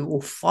to do, or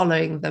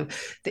following the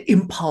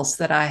impulse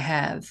that I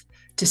have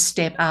to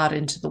step out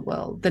into the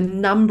world. The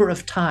number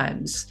of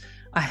times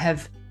I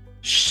have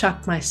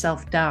shut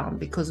myself down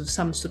because of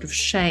some sort of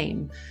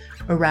shame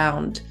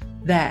around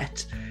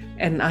that.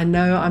 And I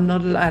know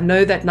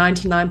that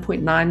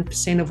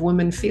 99.9% of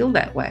women feel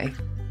that way.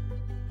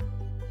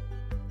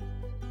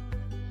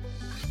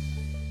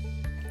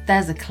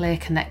 There's a clear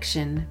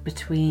connection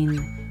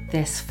between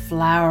this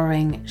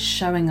flowering,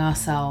 showing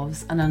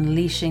ourselves and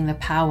unleashing the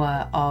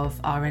power of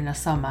our inner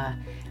summer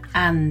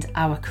and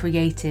our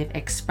creative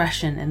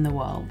expression in the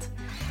world.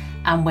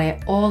 And we're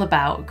all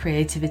about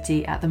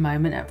creativity at the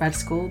moment at Red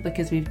School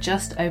because we've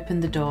just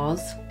opened the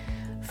doors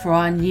for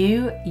our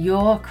new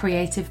Your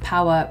Creative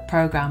Power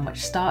programme,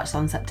 which starts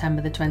on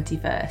September the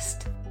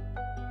 21st.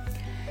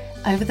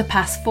 Over the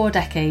past 4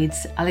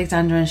 decades,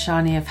 Alexandra and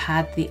Sjanie have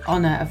had the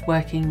honour of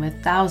working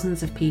with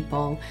thousands of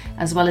people,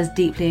 as well as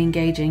deeply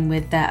engaging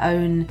with their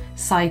own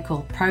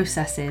cycle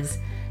processes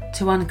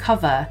to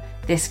uncover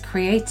this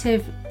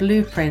creative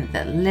blueprint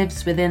that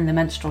lives within the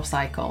menstrual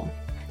cycle.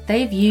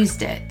 They've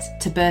used it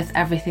to birth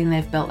everything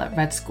they've built at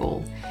Red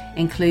School,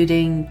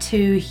 including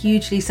 2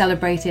 hugely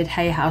celebrated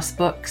Hay House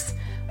books,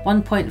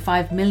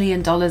 $1.5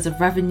 million of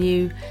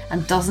revenue,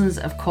 and dozens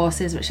of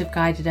courses which have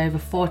guided over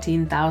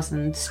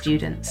 14,000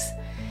 students.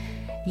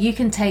 You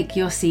can take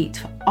your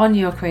seat on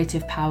your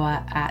creative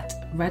power at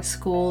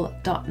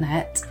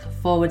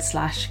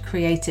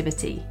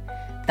redschool.net/creativity.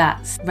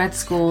 That's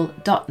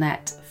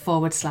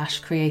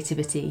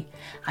redschool.net/creativity,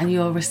 and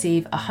you'll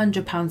receive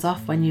 £100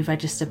 off when you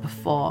register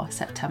before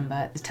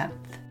September the 10th.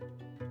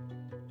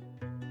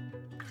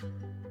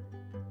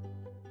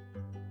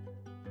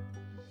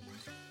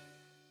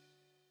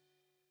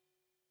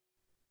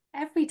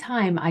 Every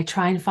time I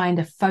try and find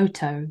a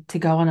photo to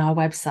go on our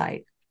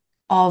website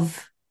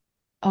of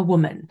a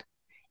woman,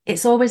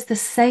 it's always the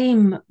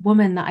same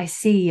woman that I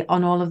see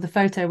on all of the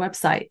photo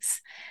websites.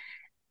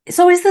 It's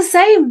always the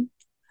same.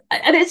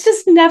 And it's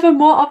just never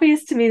more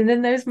obvious to me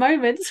than those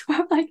moments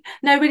where I'm like,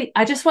 nobody,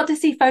 I just want to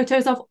see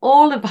photos of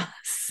all of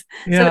us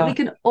so that we Yeah.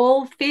 can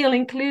all feel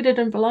included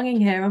and belonging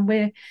here. And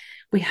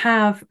we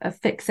have a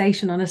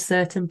fixation on a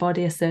certain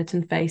body, a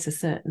certain face, a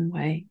certain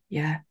way.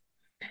 Yeah.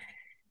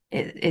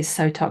 It's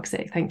so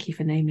toxic. Thank you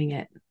for naming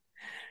it.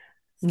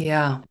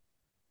 Yeah.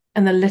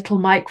 And the little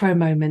micro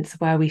moments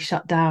where we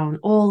shut down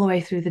all the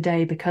way through the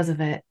day because of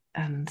it.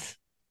 And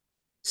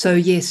So,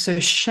 yes, so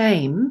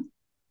shame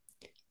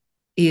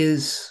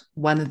is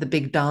one of the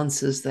big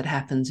dances that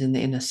happens in the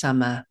inner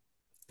summer.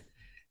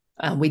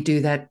 We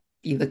do that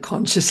either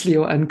consciously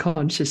or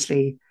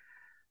unconsciously,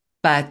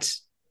 but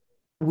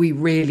we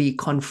really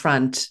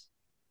confront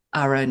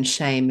our own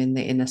shame in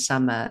the inner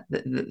summer,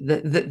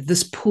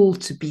 this pull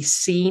to be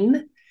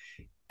seen,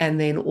 and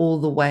then all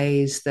the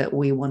ways that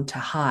we want to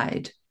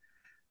hide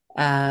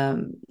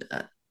um,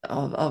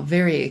 are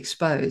very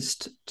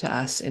exposed to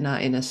us in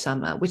our inner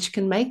summer, which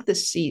can make the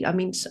seed. I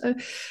mean,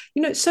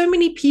 so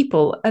many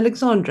people,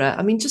 Alexandra,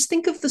 I mean, just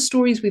think of the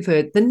stories we've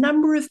heard, the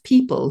number of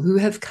people who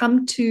have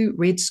come to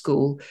Red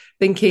School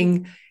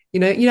thinking,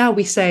 how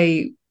we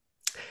say,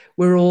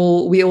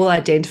 we all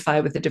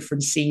identify with a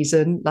different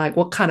season. Like,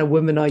 what kind of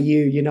woman are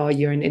you? Are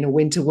you an inner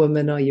winter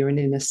woman, or you're an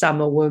inner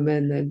summer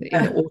woman, and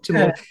inner autumn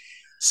woman?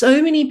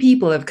 So many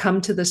people have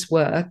come to this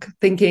work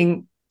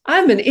thinking,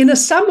 I'm an inner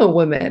summer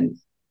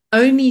woman,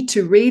 only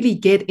to really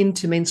get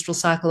into menstrual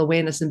cycle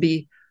awareness and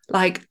be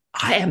like,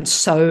 I am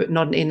so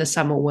not an inner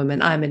summer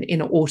woman. I'm an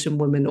inner autumn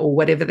woman, or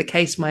whatever the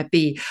case might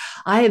be.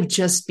 I have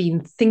just been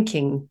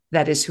thinking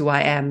that is who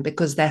I am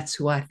because that's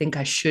who I think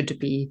I should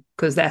be,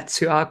 because that's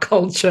who our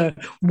culture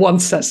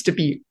wants us to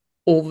be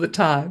all the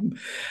time.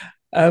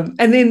 And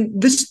then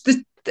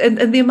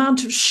and the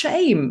amount of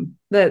shame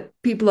that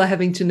people are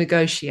having to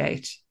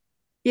negotiate.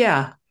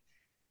 Yeah.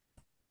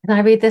 can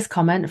I read this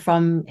comment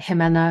from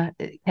Jimena?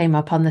 It came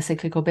up on the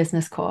cyclical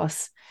business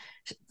course.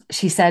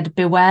 She said,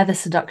 beware the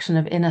seduction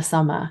of inner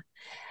summer.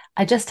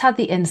 I just had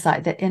the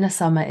insight that inner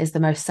summer is the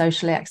most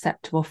socially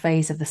acceptable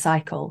phase of the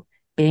cycle,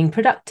 being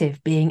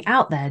productive, being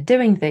out there,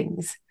 doing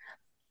things.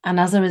 And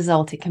as a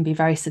result, it can be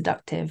very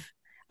seductive.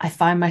 I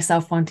find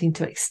myself wanting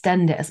to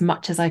extend it as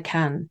much as I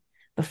can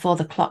before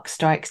the clock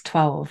strikes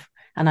 12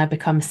 and I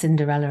become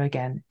Cinderella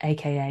again,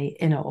 aka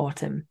inner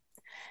autumn.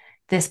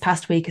 This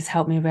past week has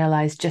helped me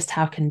realize just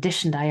how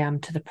conditioned I am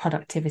to the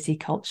productivity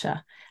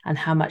culture and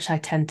how much I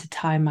tend to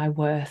tie my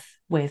worth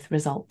with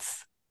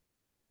results.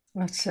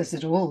 That says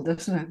it all,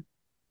 doesn't it?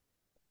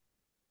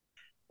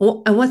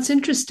 Well, and what's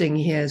interesting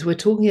here is we're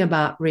talking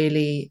about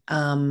really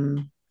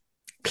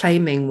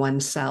claiming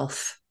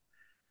oneself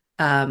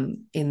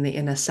in the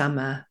inner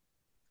summer,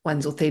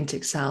 one's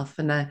authentic self.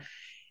 And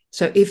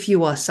so if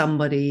you are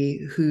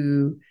somebody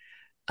who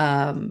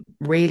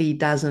really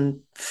doesn't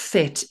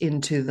fit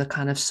into the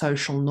kind of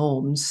social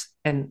norms,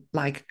 and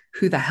like,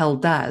 who the hell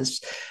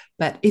does?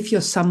 But if you're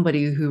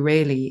somebody who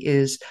really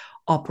is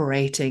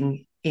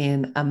operating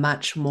in a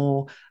much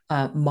more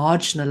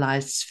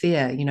marginalized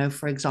sphere,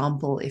 for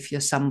example, if you're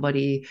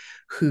somebody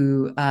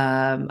who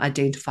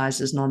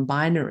identifies as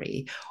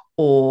non-binary,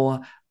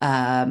 or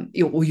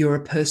you're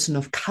a person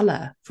of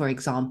color, for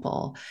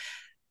example,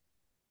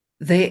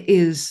 there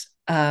is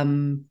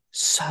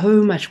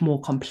so much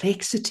more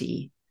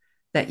complexity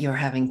that you're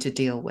having to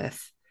deal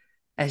with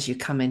as you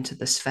come into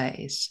this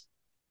phase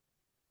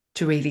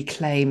to really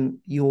claim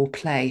your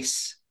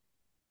place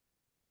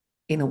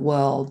in a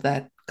world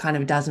that kind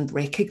of doesn't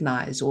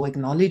recognize or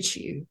acknowledge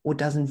you or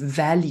doesn't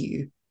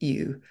value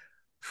you,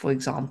 for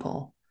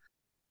example.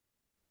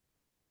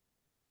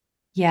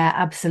 Yeah,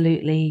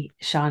 absolutely,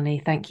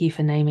 Sjanie. Thank you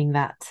for naming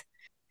that.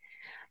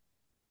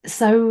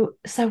 So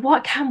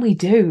what can we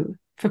do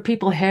for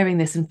people hearing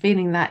this and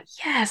feeling that,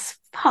 yes,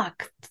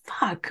 fuck.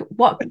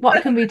 What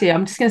can we do?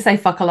 I'm just gonna say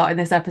fuck a lot in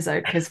this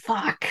episode because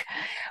fuck.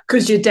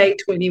 Because you're day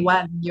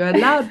 21, you're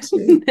allowed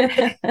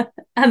to.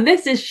 And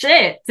this is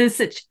shit, this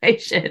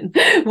situation.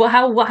 Well,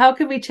 how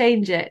can we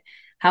change it?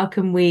 How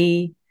can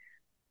we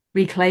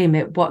reclaim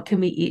it? What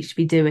can we each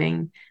be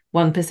doing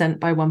 1%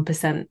 by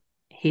 1%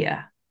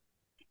 here?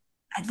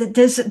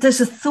 There's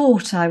a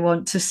thought I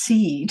want to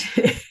seed.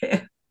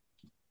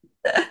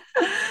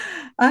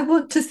 I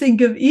want to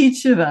think of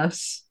each of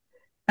us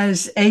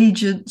as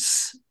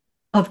agents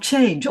of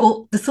change.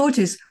 Or the thought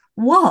is,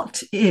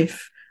 what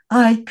if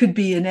I could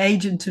be an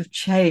agent of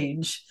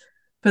change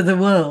for the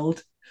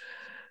world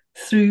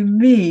through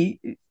me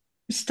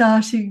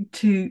starting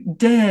to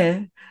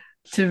dare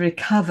to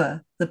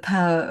recover the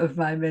power of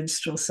my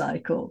menstrual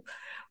cycle,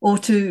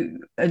 and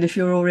if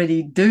you're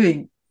already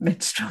doing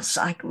menstrual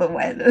cycle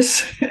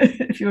awareness,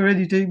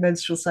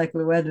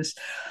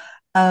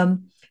 to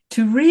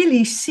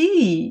really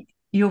see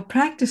your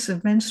practice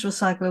of menstrual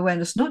cycle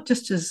awareness not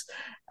just as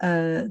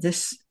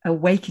this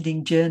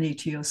awakening journey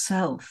to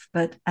yourself,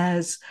 but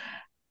as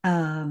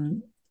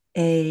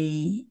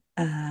a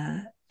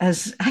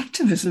as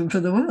activism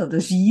for the world,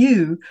 as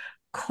you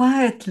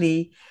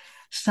quietly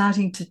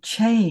starting to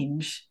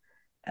change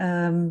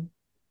how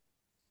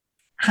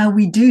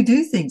we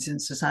do things in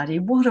society.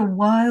 What a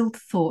wild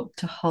thought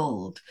to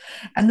hold.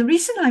 And the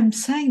reason I'm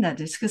saying that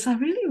is because I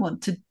really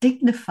want to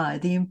dignify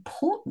the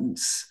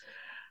importance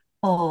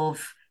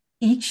of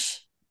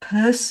each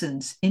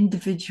person's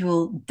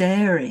individual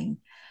daring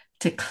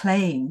to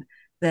claim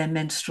their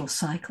menstrual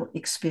cycle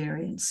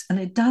experience. And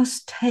it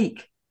does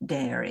take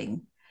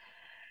daring.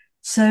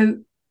 So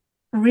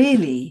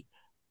really,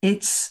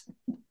 it's,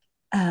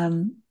 as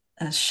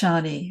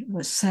Sjanie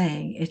was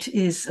saying, it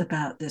is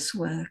about this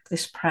work,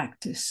 this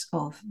practice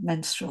of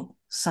menstrual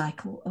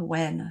cycle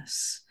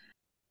awareness.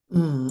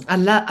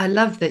 I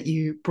love that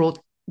you brought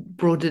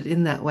it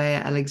in that way,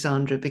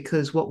 Alexandra,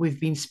 because what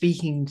we've been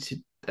speaking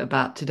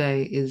about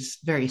today is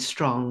very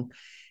strong,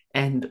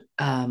 and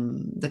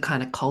the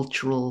kind of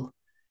cultural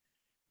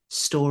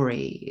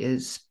story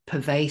is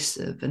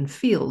pervasive and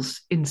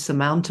feels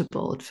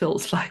insurmountable. It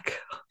feels like,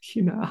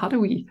 how do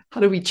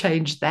we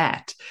change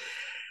that?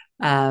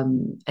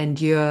 And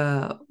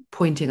you're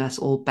pointing us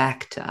all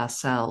back to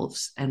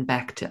ourselves and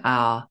back to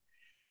our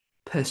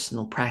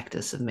personal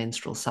practice of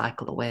menstrual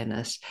cycle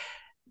awareness,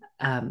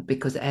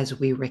 because as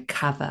we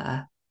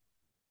recover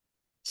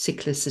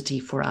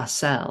cyclicity for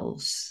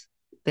ourselves,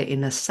 the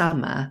inner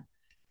summer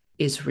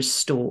is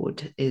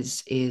restored,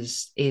 is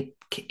it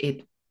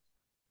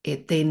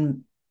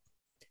then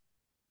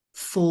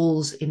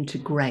falls into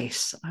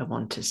grace, I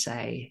want to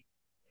say,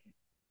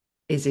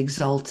 is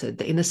exalted.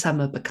 The inner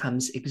summer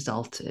becomes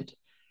exalted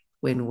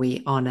when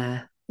we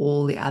honor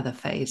all the other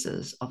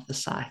phases of the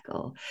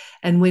cycle.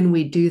 And when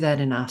we do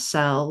that in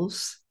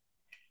ourselves,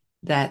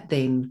 that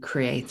then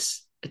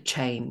creates a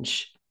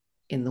change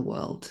in the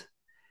world.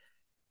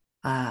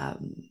 I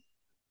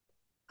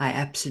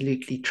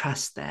absolutely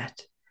trust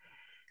that.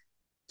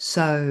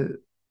 So,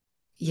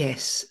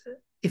 yes,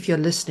 if you're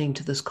listening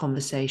to this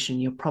conversation,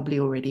 you're probably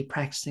already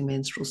practicing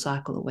menstrual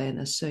cycle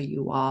awareness. So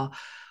you are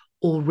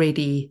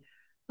already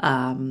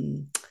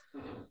laying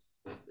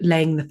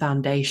the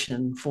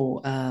foundation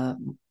for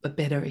a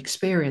better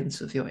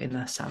experience of your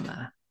inner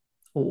summer,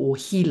 or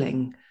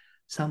healing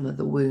some of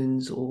the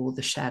wounds or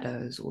the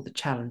shadows or the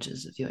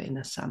challenges of your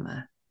inner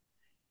summer.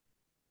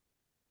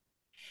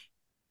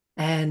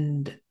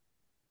 And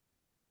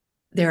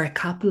there are a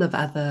couple of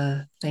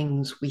other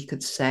things we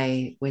could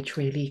say which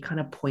really kind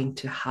of point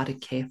to how to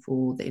care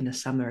for the inner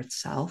summer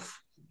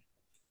itself.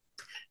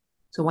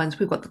 So once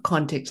we've got the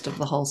context of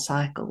the whole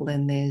cycle,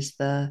 then there's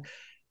the,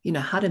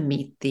 how to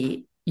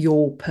meet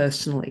your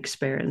personal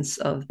experience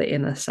of the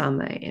inner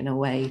summer in a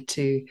way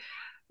to,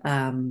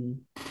 to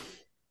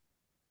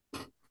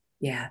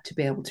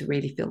be able to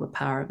really feel the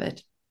power of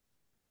it.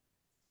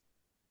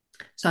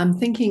 So I'm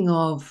thinking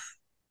of,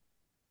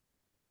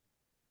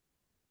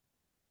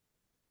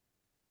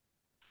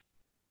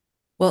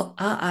 well,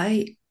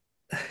 I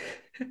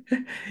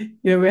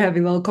we're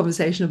having a little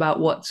conversation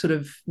about what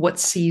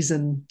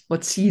season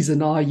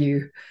are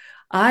you?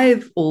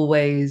 I've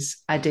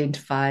always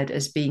identified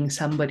as being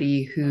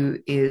somebody who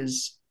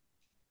is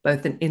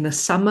both an inner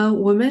summer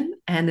woman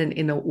and an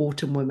inner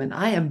autumn woman.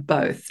 I am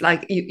both.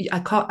 Like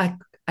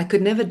I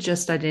could never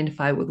just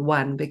identify with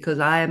one, because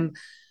I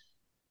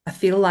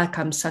feel like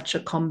I'm such a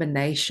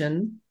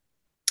combination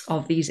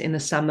of these inner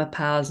summer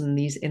powers and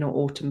these inner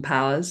autumn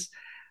powers.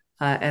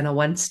 And I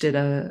once did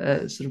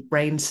a sort of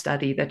brain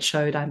study that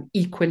showed I'm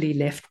equally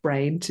left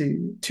brain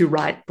to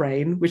right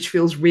brain, which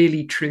feels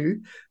really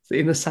true. The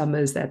inner summer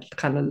is that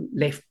kind of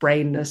left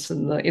brainness,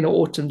 and the inner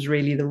autumn's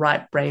really the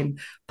right brain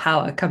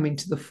power coming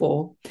to the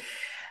fore.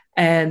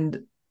 And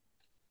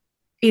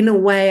in a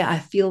way, I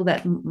feel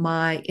that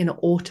my inner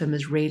autumn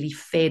has really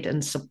fed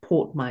and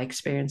support my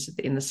experience of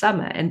the inner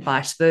summer, and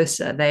vice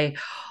versa. They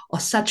are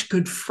such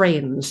good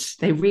friends.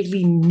 They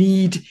really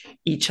need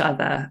each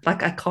other.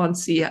 Like I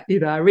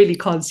really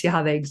can't see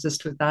how they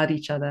exist without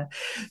each other.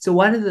 So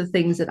one of the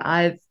things that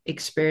I've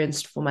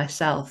experienced for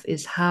myself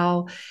is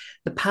how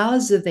the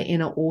powers of the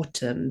inner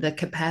autumn, the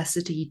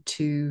capacity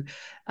to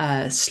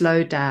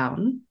slow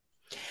down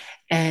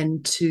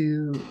and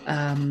to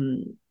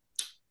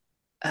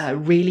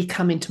really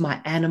come into my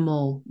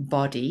animal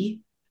body,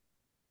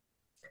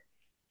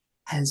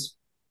 has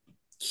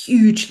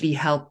hugely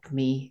helped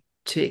me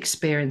to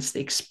experience the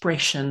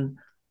expression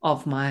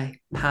of my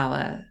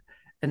power,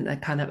 and a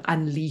kind of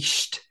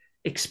unleashed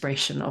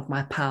expression of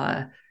my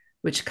power,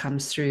 which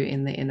comes through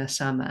in the inner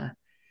summer.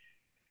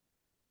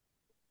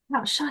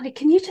 Now, Sjanie,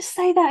 can you just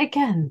say that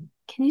again?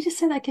 Can you just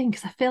say that again?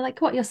 Because I feel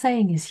like what you're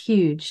saying is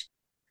huge.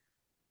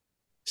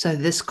 So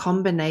this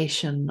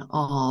combination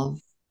of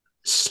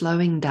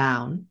slowing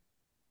down,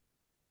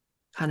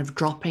 kind of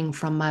dropping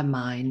from my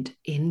mind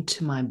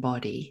into my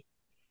body,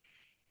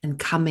 and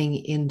coming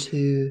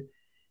into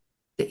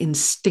the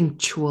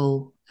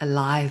instinctual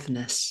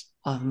aliveness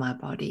of my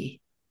body,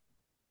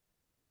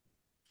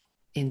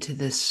 into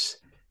this,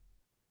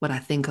 what I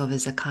think of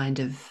as a kind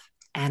of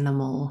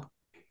animal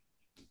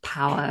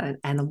power,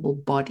 animal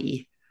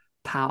body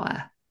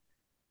power.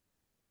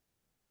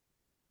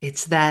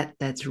 It's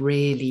that's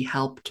really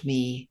helped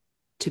me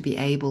to be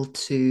able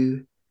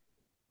to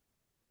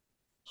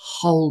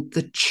hold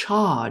the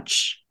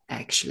charge,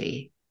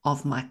 actually,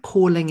 of my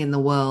calling in the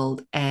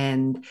world,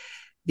 and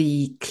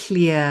the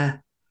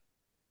clear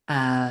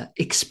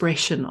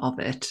expression of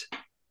it.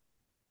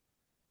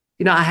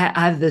 I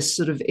have this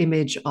sort of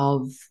image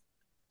of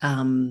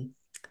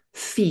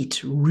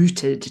feet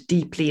rooted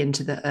deeply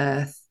into the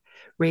earth,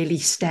 really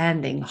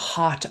standing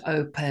heart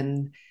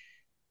open,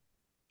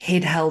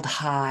 head held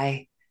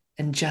high,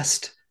 and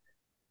just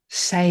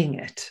saying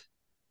it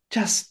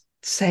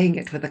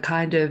with a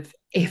kind of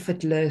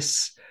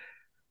effortless,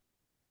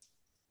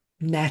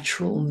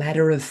 natural,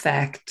 matter of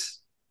fact,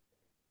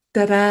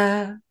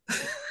 ta-da.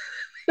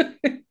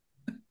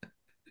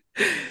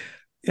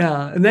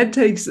 Yeah, and that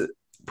takes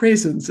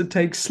presence, it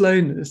takes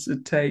slowness,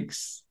 it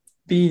takes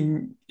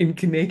being in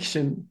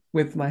connection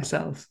with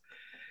myself.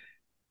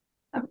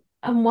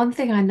 And one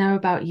thing I know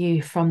about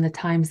you from the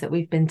times that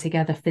we've been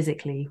together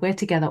physically, we're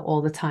together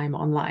all the time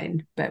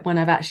online, but when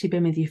I've actually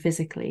been with you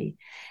physically,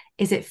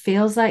 is it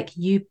feels like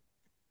you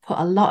put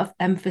a lot of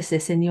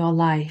emphasis in your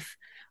life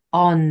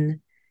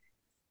on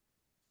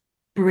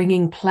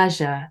bringing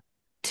pleasure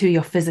to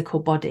your physical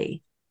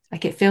body.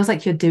 Like it feels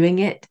like you're doing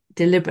it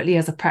deliberately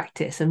as a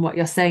practice. And what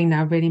you're saying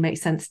now really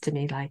makes sense to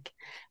me. Like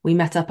we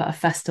met up at a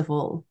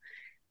festival,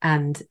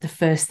 and the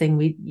first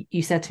thing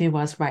you said to me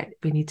was, right,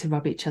 we need to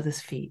rub each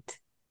other's feet.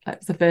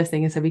 That's the first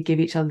thing. And so we give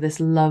each other this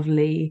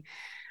lovely,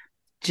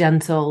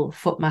 gentle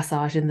foot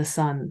massage in the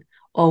sun.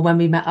 Or when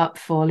we met up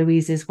for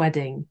Louise's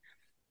wedding,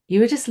 you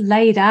were just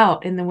laid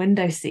out in the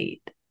window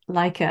seat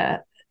like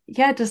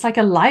just like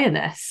a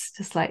lioness,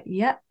 just like,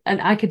 yeah.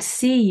 And I could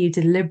see you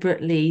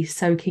deliberately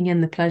soaking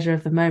in the pleasure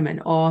of the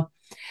moment. Or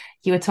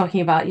you were talking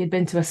about you'd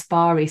been to a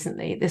spa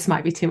recently. This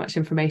might be too much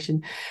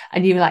information.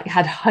 And you like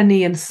had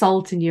honey and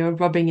salt and you were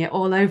rubbing it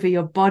all over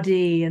your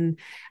body. And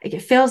it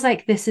feels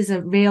like this is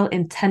a real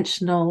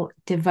intentional,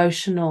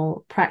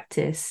 devotional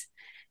practice,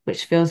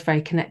 which feels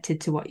very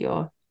connected to what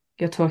you're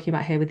talking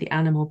about here with the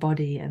animal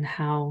body and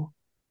how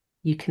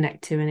you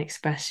connect to and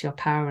express your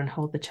power and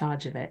hold the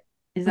charge of it.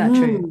 Is that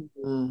true?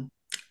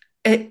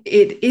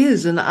 It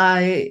is. And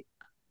I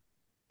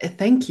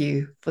thank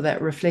you for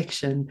that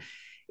reflection.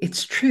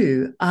 It's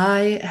true.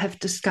 I have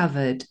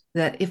discovered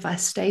that if I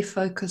stay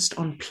focused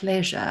on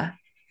pleasure,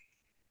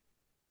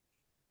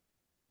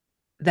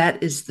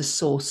 that is the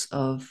source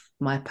of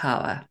my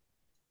power.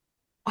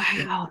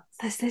 Wow,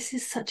 this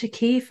is such a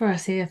key for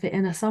us here for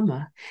inner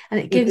summer. And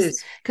it It gives,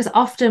 is. because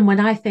often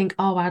when I think,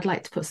 oh, I'd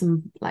like to put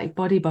some like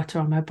body butter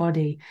on my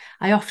body,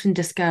 I often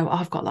just go, oh,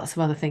 I've got lots of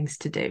other things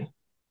to do.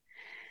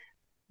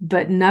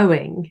 But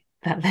knowing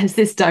that there's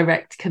this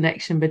direct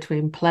connection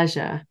between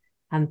pleasure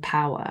and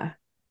power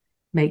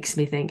makes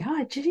me think,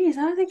 oh, geez,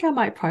 I think I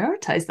might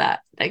prioritize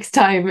that next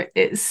time.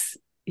 It's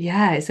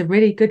a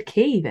really good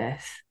key,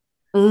 this,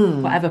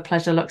 Mm. whatever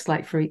pleasure looks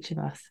like for each of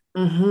us.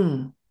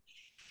 Mm-hmm.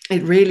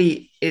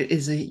 It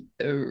is a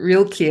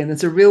real key, and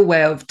it's a real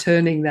way of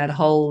turning that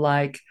whole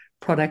like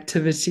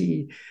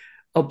productivity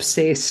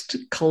obsessed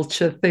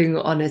culture thing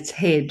on its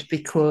head,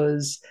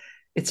 because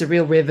it's a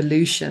real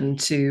revolution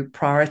to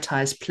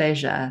prioritize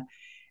pleasure.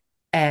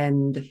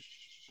 And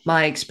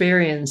my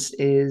experience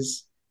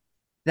is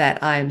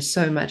that I am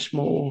so much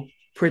more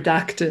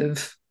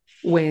productive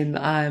when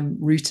I'm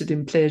rooted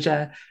in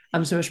pleasure.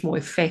 I'm so much more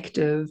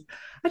effective.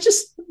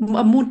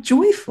 I'm more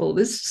joyful.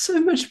 There's so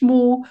much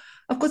more,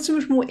 I've got so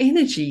much more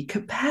energy,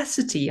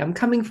 capacity. I'm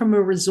coming from a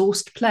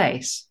resourced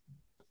place.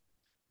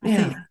 I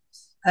think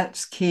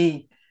that's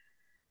key.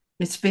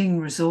 It's being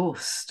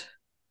resourced.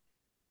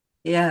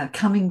 Yeah,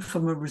 coming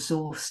from a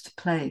resourced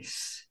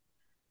place.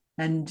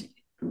 And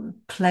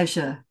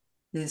pleasure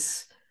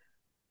is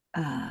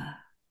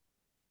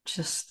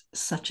just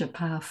such a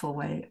powerful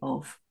way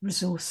of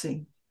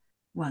resourcing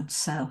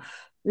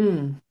oneself.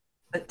 Mm.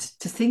 But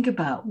to think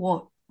about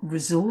what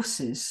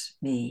resources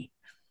me,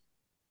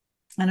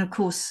 and of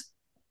course,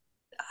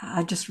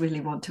 I just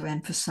really want to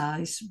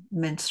emphasize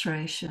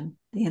menstruation,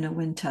 the inner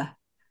winter,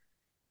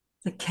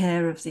 the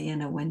care of the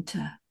inner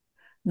winter,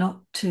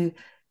 not to,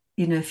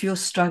 if you're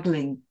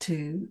struggling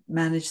to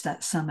manage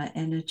that summer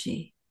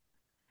energy,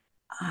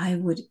 I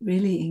would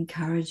really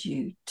encourage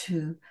you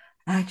to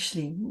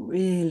actually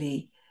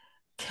really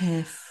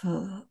care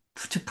for,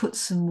 to put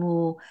some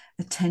more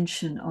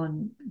attention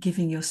on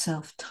giving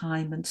yourself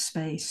time and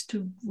space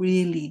to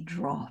really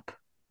drop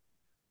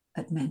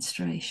at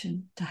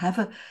menstruation, to have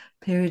a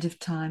period of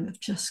time of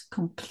just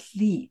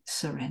complete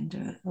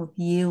surrender, of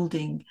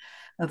yielding,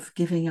 of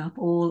giving up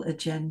all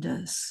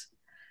agendas,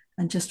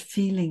 and just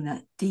feeling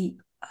that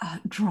deep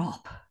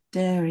drop,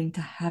 daring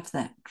to have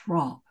that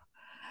drop,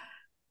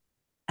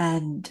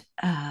 and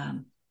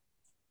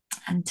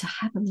to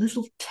have a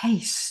little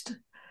taste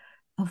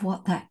of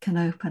what that can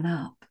open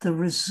up. The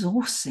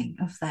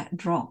resourcing of that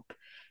drop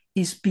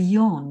is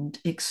beyond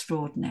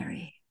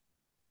extraordinary.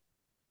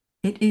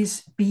 It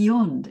is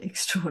beyond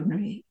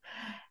extraordinary.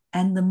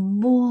 And the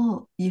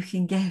more you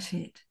can get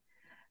it,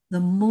 the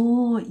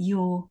more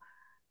you're,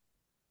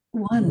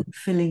 one,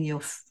 filling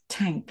your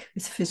tank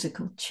with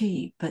physical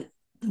chi, but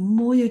the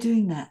more you're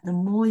doing that, the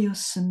more you're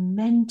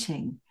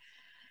cementing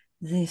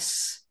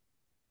this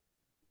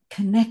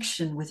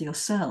connection with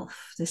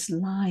yourself, this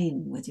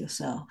line with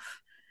yourself,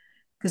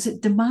 because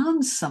it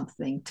demands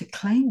something to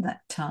claim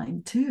that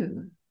time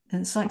too.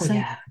 And it's like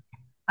saying, Yeah.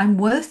 I'm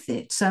worth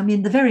it. So, I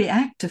mean, the very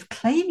act of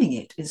claiming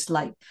it is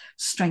like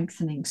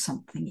strengthening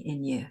something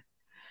in you.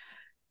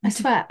 I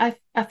swear,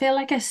 I feel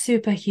like a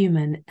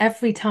superhuman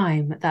every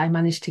time that I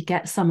manage to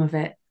get some of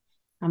it.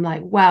 I'm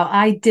like, wow,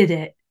 I did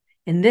it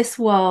in this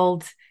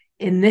world,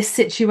 in this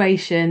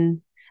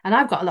situation. And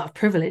I've got a lot of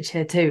privilege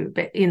here too.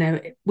 But,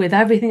 with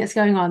everything that's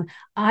going on,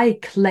 I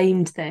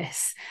claimed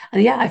this.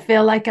 And yeah, I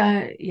feel like,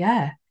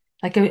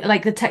 like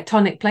the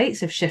tectonic plates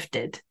have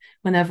shifted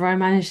whenever I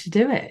manage to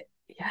do it.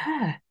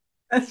 Yeah.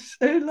 That's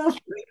so lovely.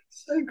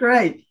 So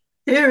great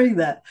hearing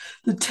that.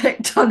 The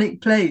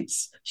tectonic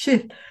plates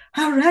shift.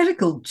 How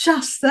radical,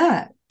 just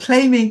that.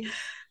 Claiming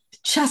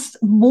just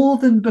more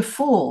than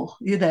before,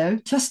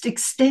 just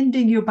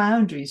extending your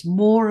boundaries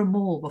more and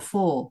more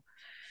before.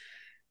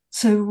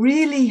 So,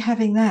 really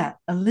having that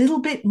a little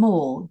bit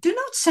more. Do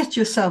not set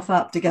yourself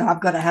up to go,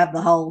 I've got to have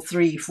the whole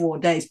 3-4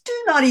 days.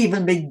 Do not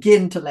even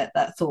begin to let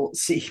that thought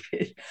seep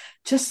in.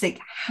 Just think,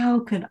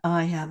 how can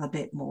I have a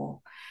bit more?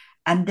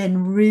 And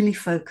then really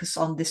focus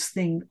on this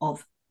thing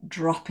of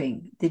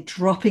dropping the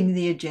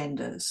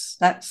agendas.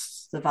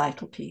 That's the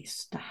vital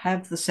piece, to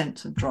have the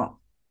sense of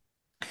drop.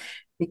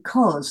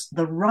 Because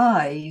the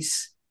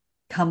rise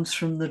comes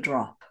from the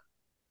drop.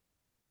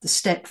 The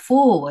step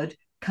forward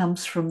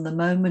comes from the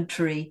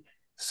momentary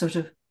sort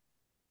of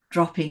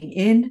dropping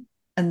in,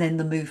 and then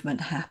the movement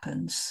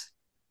happens.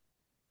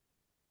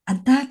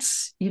 And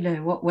that's,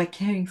 what we're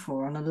caring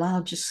for on a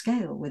larger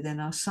scale within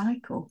our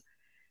cycle.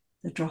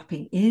 The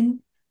dropping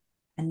in,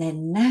 and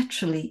then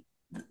naturally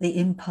the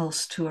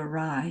impulse to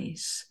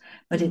arise.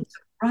 But it's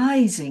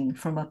rising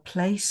from a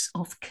place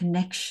of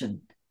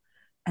connection.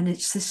 And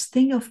it's this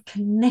thing of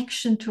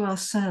connection to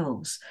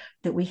ourselves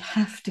that we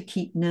have to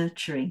keep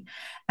nurturing,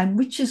 and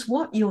which is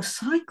what your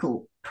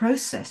cycle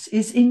process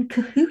is in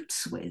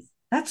cahoots with.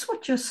 That's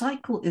what your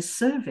cycle is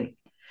serving.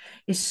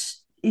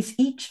 Is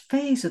each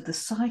phase of the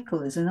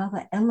cycle is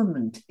another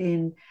element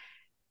in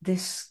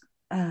this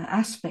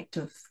aspect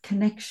of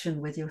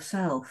connection with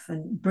yourself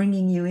and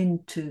bringing you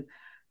into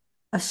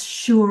a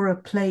surer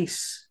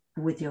place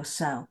with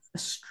yourself, a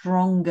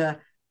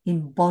stronger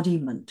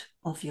embodiment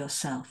of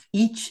yourself.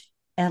 Each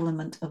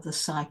element of the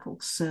cycle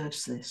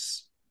serves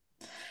this.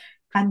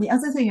 And the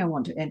other thing I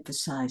want to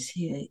emphasize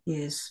here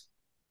is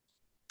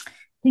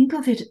think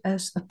of it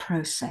as a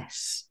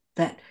process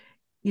that,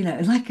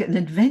 like an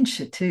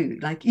adventure too.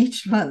 Like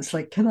each month,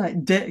 like can I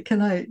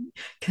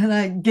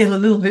get a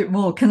little bit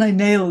more? Can I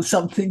nail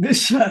something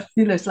this month?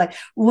 It's like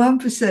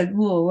 1%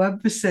 more,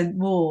 1%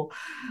 more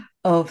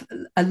of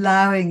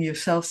allowing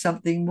yourself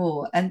something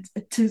more, and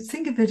to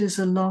think of it as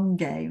a long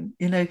game,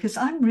 because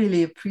I'm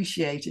really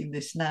appreciating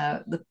this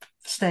now, the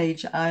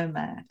stage I'm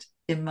at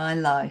in my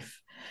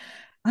life.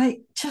 I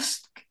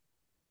just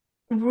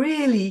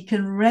really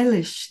can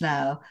relish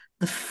now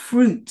the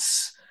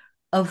fruits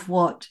of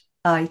what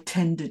I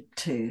tended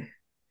to.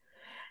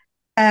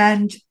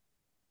 And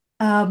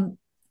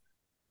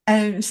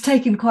it's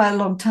taken quite a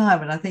long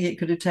time, and I think it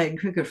could have taken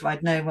quicker if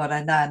I'd known what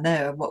I now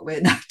know and what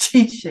we're now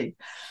teaching.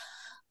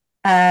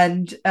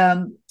 And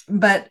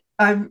but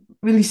I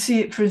really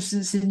see it, for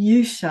instance, in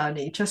you,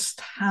 Sjanie, just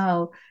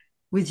how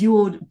with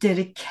your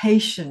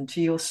dedication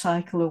to your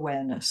cycle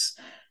awareness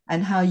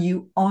and how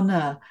you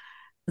honor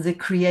the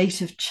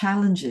creative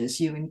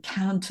challenges you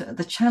encounter,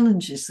 the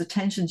challenges, the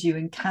tensions you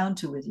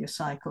encounter with your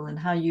cycle, and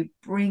how you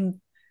bring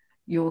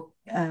your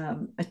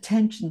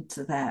attention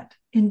to that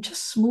in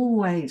just small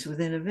ways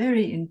within a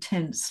very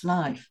intense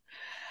life,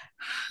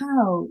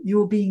 how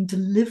you're being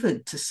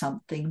delivered to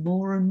something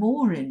more and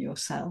more in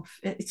yourself.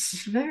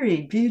 It's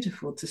very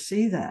beautiful to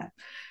see that.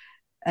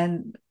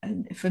 And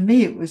for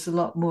me, it was a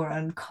lot more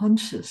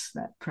unconscious,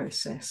 that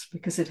process,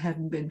 because it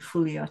hadn't been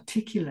fully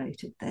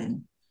articulated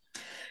then.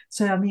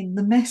 So, I mean,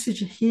 the message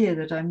here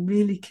that I'm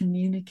really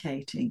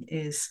communicating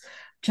is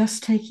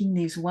just taking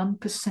these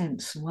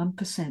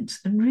 1%,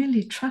 and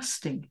really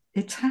trusting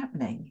it's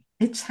happening.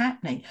 It's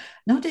happening.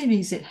 Not only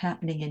is it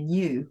happening in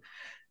you,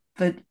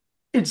 but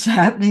it's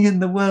happening in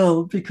the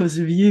world because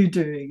of you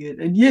doing it,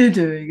 and you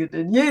doing it,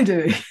 and you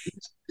doing it.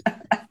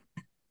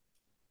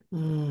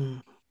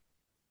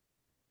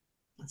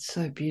 It's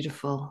so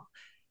beautiful.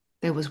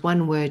 There was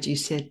one word you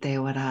said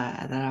there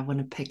that I want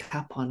to pick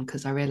up on,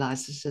 because I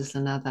realize this is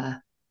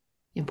another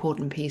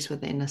important piece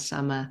within the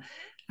summer.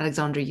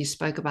 Alexandra, you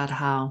spoke about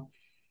how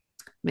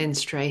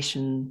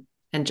menstruation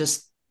and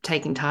just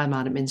taking time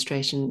out of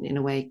menstruation in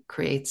a way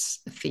creates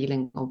a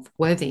feeling of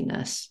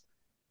worthiness,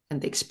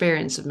 and the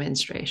experience of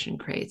menstruation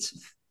creates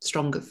a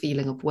stronger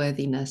feeling of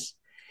worthiness.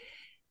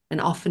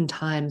 And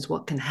oftentimes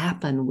what can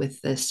happen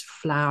with this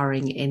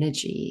flowering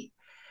energy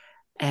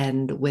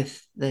and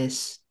with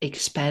this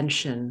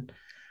expansion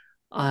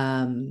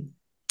that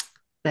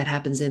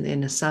happens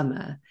in the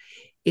summer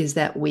is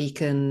that we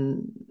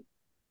can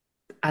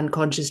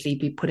unconsciously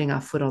be putting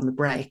our foot on the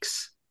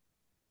brakes,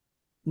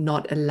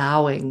 not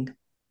allowing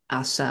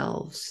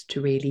ourselves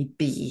to really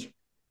be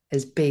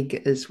as big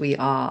as we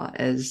are,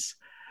 as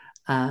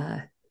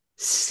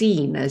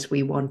seen as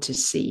we want to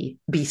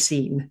be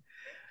seen.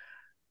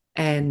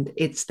 And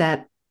it's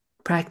that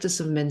practice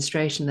of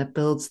menstruation that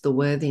builds the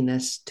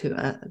worthiness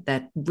to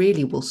that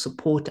really will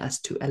support us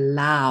to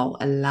allow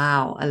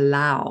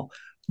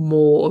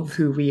more of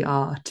who we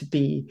are to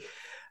be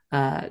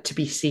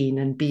seen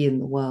and be in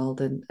the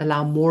world, and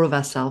allow more of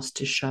ourselves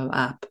to show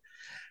up.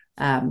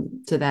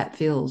 So that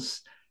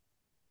feels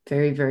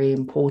very, very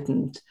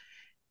important,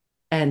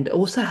 and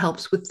also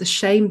helps with the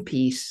shame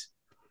piece.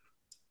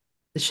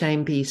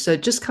 So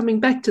just coming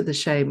back to the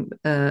shame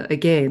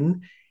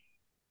again,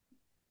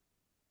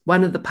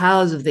 one of the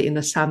powers of the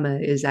inner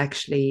summer is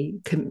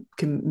actually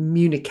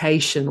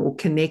communication or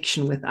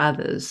connection with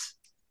others.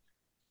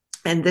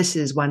 And this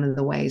is one of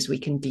the ways we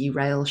can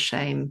derail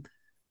shame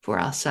for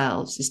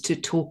ourselves, is to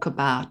talk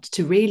about,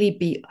 to really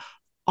be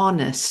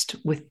honest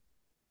with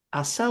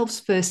ourselves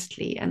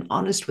firstly, and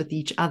honest with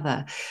each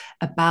other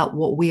about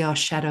what we are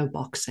shadow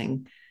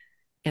boxing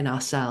in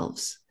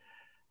ourselves.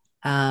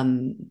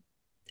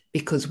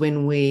 Because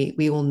when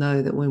we all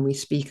know that when we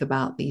speak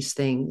about these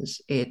things,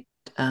 it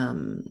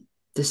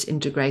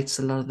disintegrates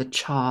a lot of the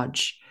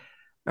charge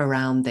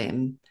around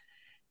them.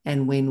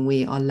 And when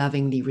we are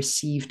lovingly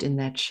received in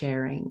that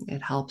sharing,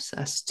 it helps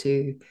us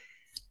to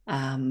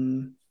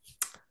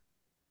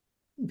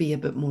be a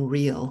bit more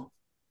real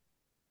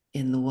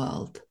in the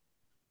world.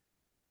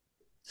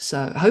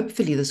 So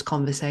hopefully this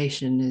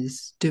conversation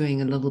is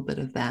doing a little bit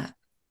of that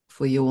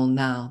for you all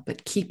now,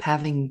 but keep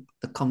having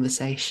the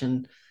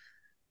conversation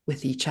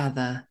with each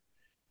other.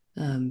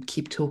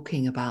 Keep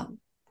talking about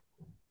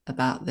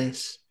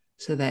this,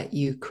 so that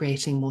you're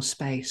creating more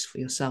space for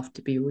yourself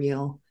to be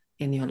real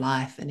in your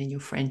life and in your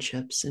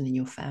friendships and in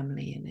your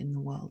family and in the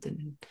world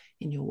and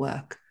in your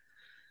work.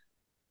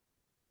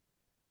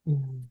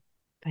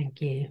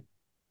 Thank you.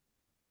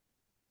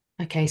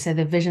 Okay, so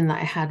the vision that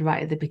I had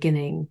right at the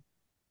beginning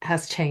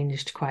has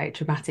changed quite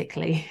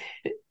dramatically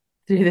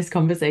through this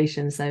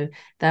conversation. So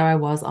there I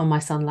was on my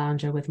sun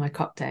lounger with my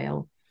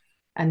cocktail,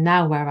 and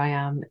now where I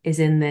am is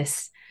in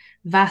this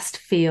vast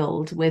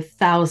field with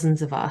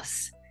thousands of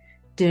us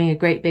doing a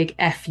great big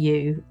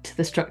FU to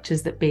the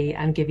structures that be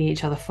and giving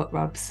each other foot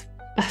rubs.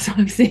 That's what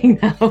I'm seeing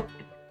now.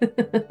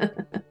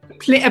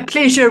 A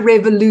pleasure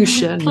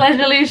revolution.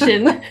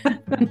 Pleasurelution.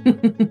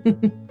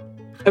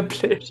 A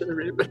pleasure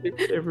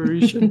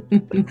revolution.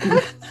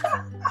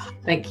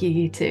 Thank you,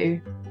 you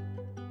too.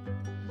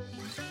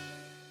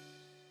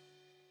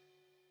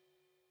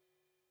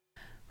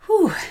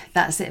 Whew,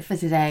 that's it for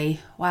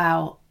today.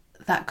 Wow,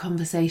 that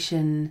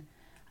conversation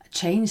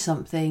changed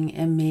something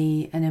in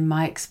me and in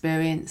my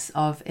experience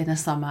of inner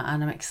summer,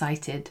 and I'm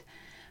excited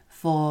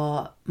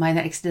for my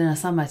next inner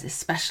summers,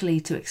 especially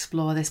to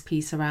explore this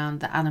piece around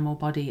the animal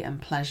body and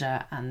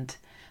pleasure and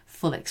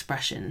full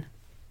expression.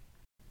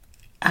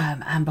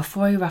 And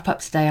before we wrap up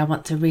today, I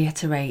want to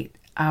reiterate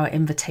our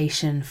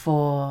invitation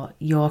for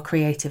your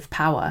creative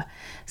power.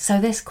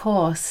 So this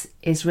course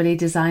is really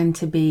designed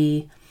to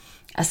be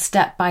a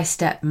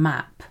step-by-step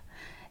map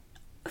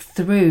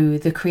through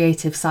the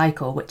creative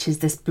cycle, which is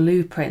this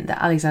blueprint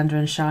that Alexandra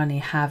and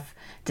Sjanie have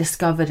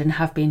discovered and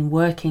have been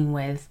working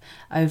with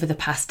over the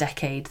past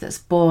decade, that's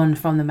born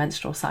from the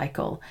menstrual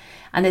cycle.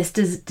 And it's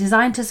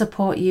designed to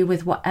support you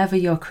with whatever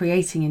you're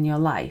creating in your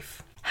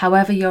life,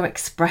 however you're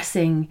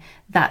expressing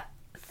that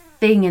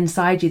thing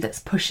inside you that's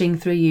pushing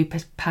through you,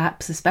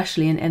 perhaps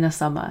especially in inner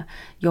summer,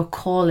 your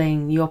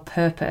calling, your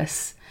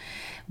purpose,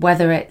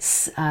 whether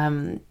it's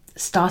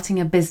starting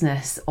a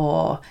business,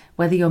 or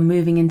whether you're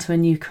moving into a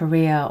new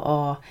career,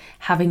 or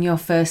having your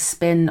first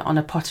spin on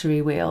a pottery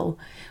wheel,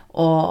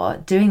 or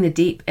doing the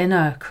deep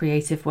inner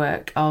creative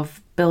work of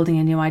building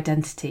a new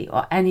identity,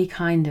 or any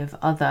kind of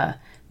other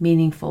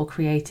meaningful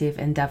creative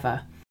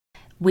endeavor.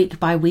 Week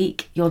by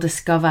week, you'll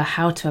discover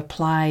how to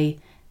apply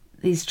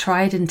these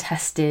tried and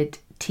tested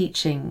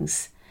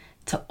teachings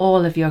to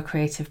all of your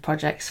creative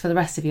projects for the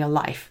rest of your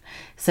life,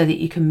 so that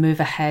you can move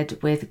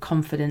ahead with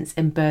confidence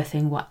in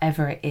birthing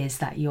whatever it is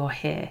that you're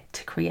here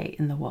to create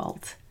in the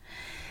world.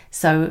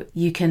 So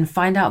you can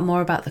find out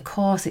more about the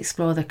course,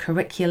 explore the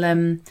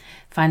curriculum,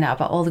 find out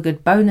about all the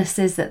good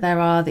bonuses that there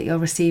are that you'll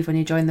receive when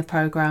you join the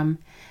program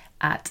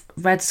at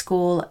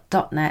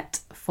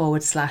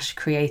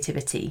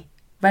redschool.net/creativity.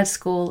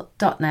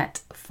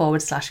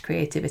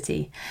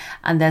 redschool.net/creativity.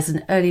 And there's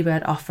an early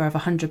bird offer of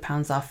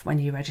 £100 off when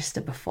you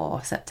register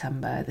before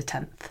September the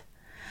 10th.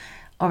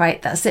 All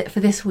right, that's it for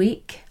this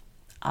week.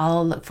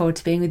 I'll look forward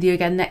to being with you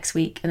again next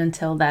week. And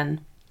until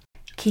then,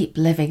 keep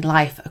living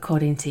life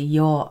according to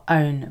your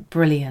own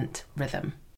brilliant rhythm.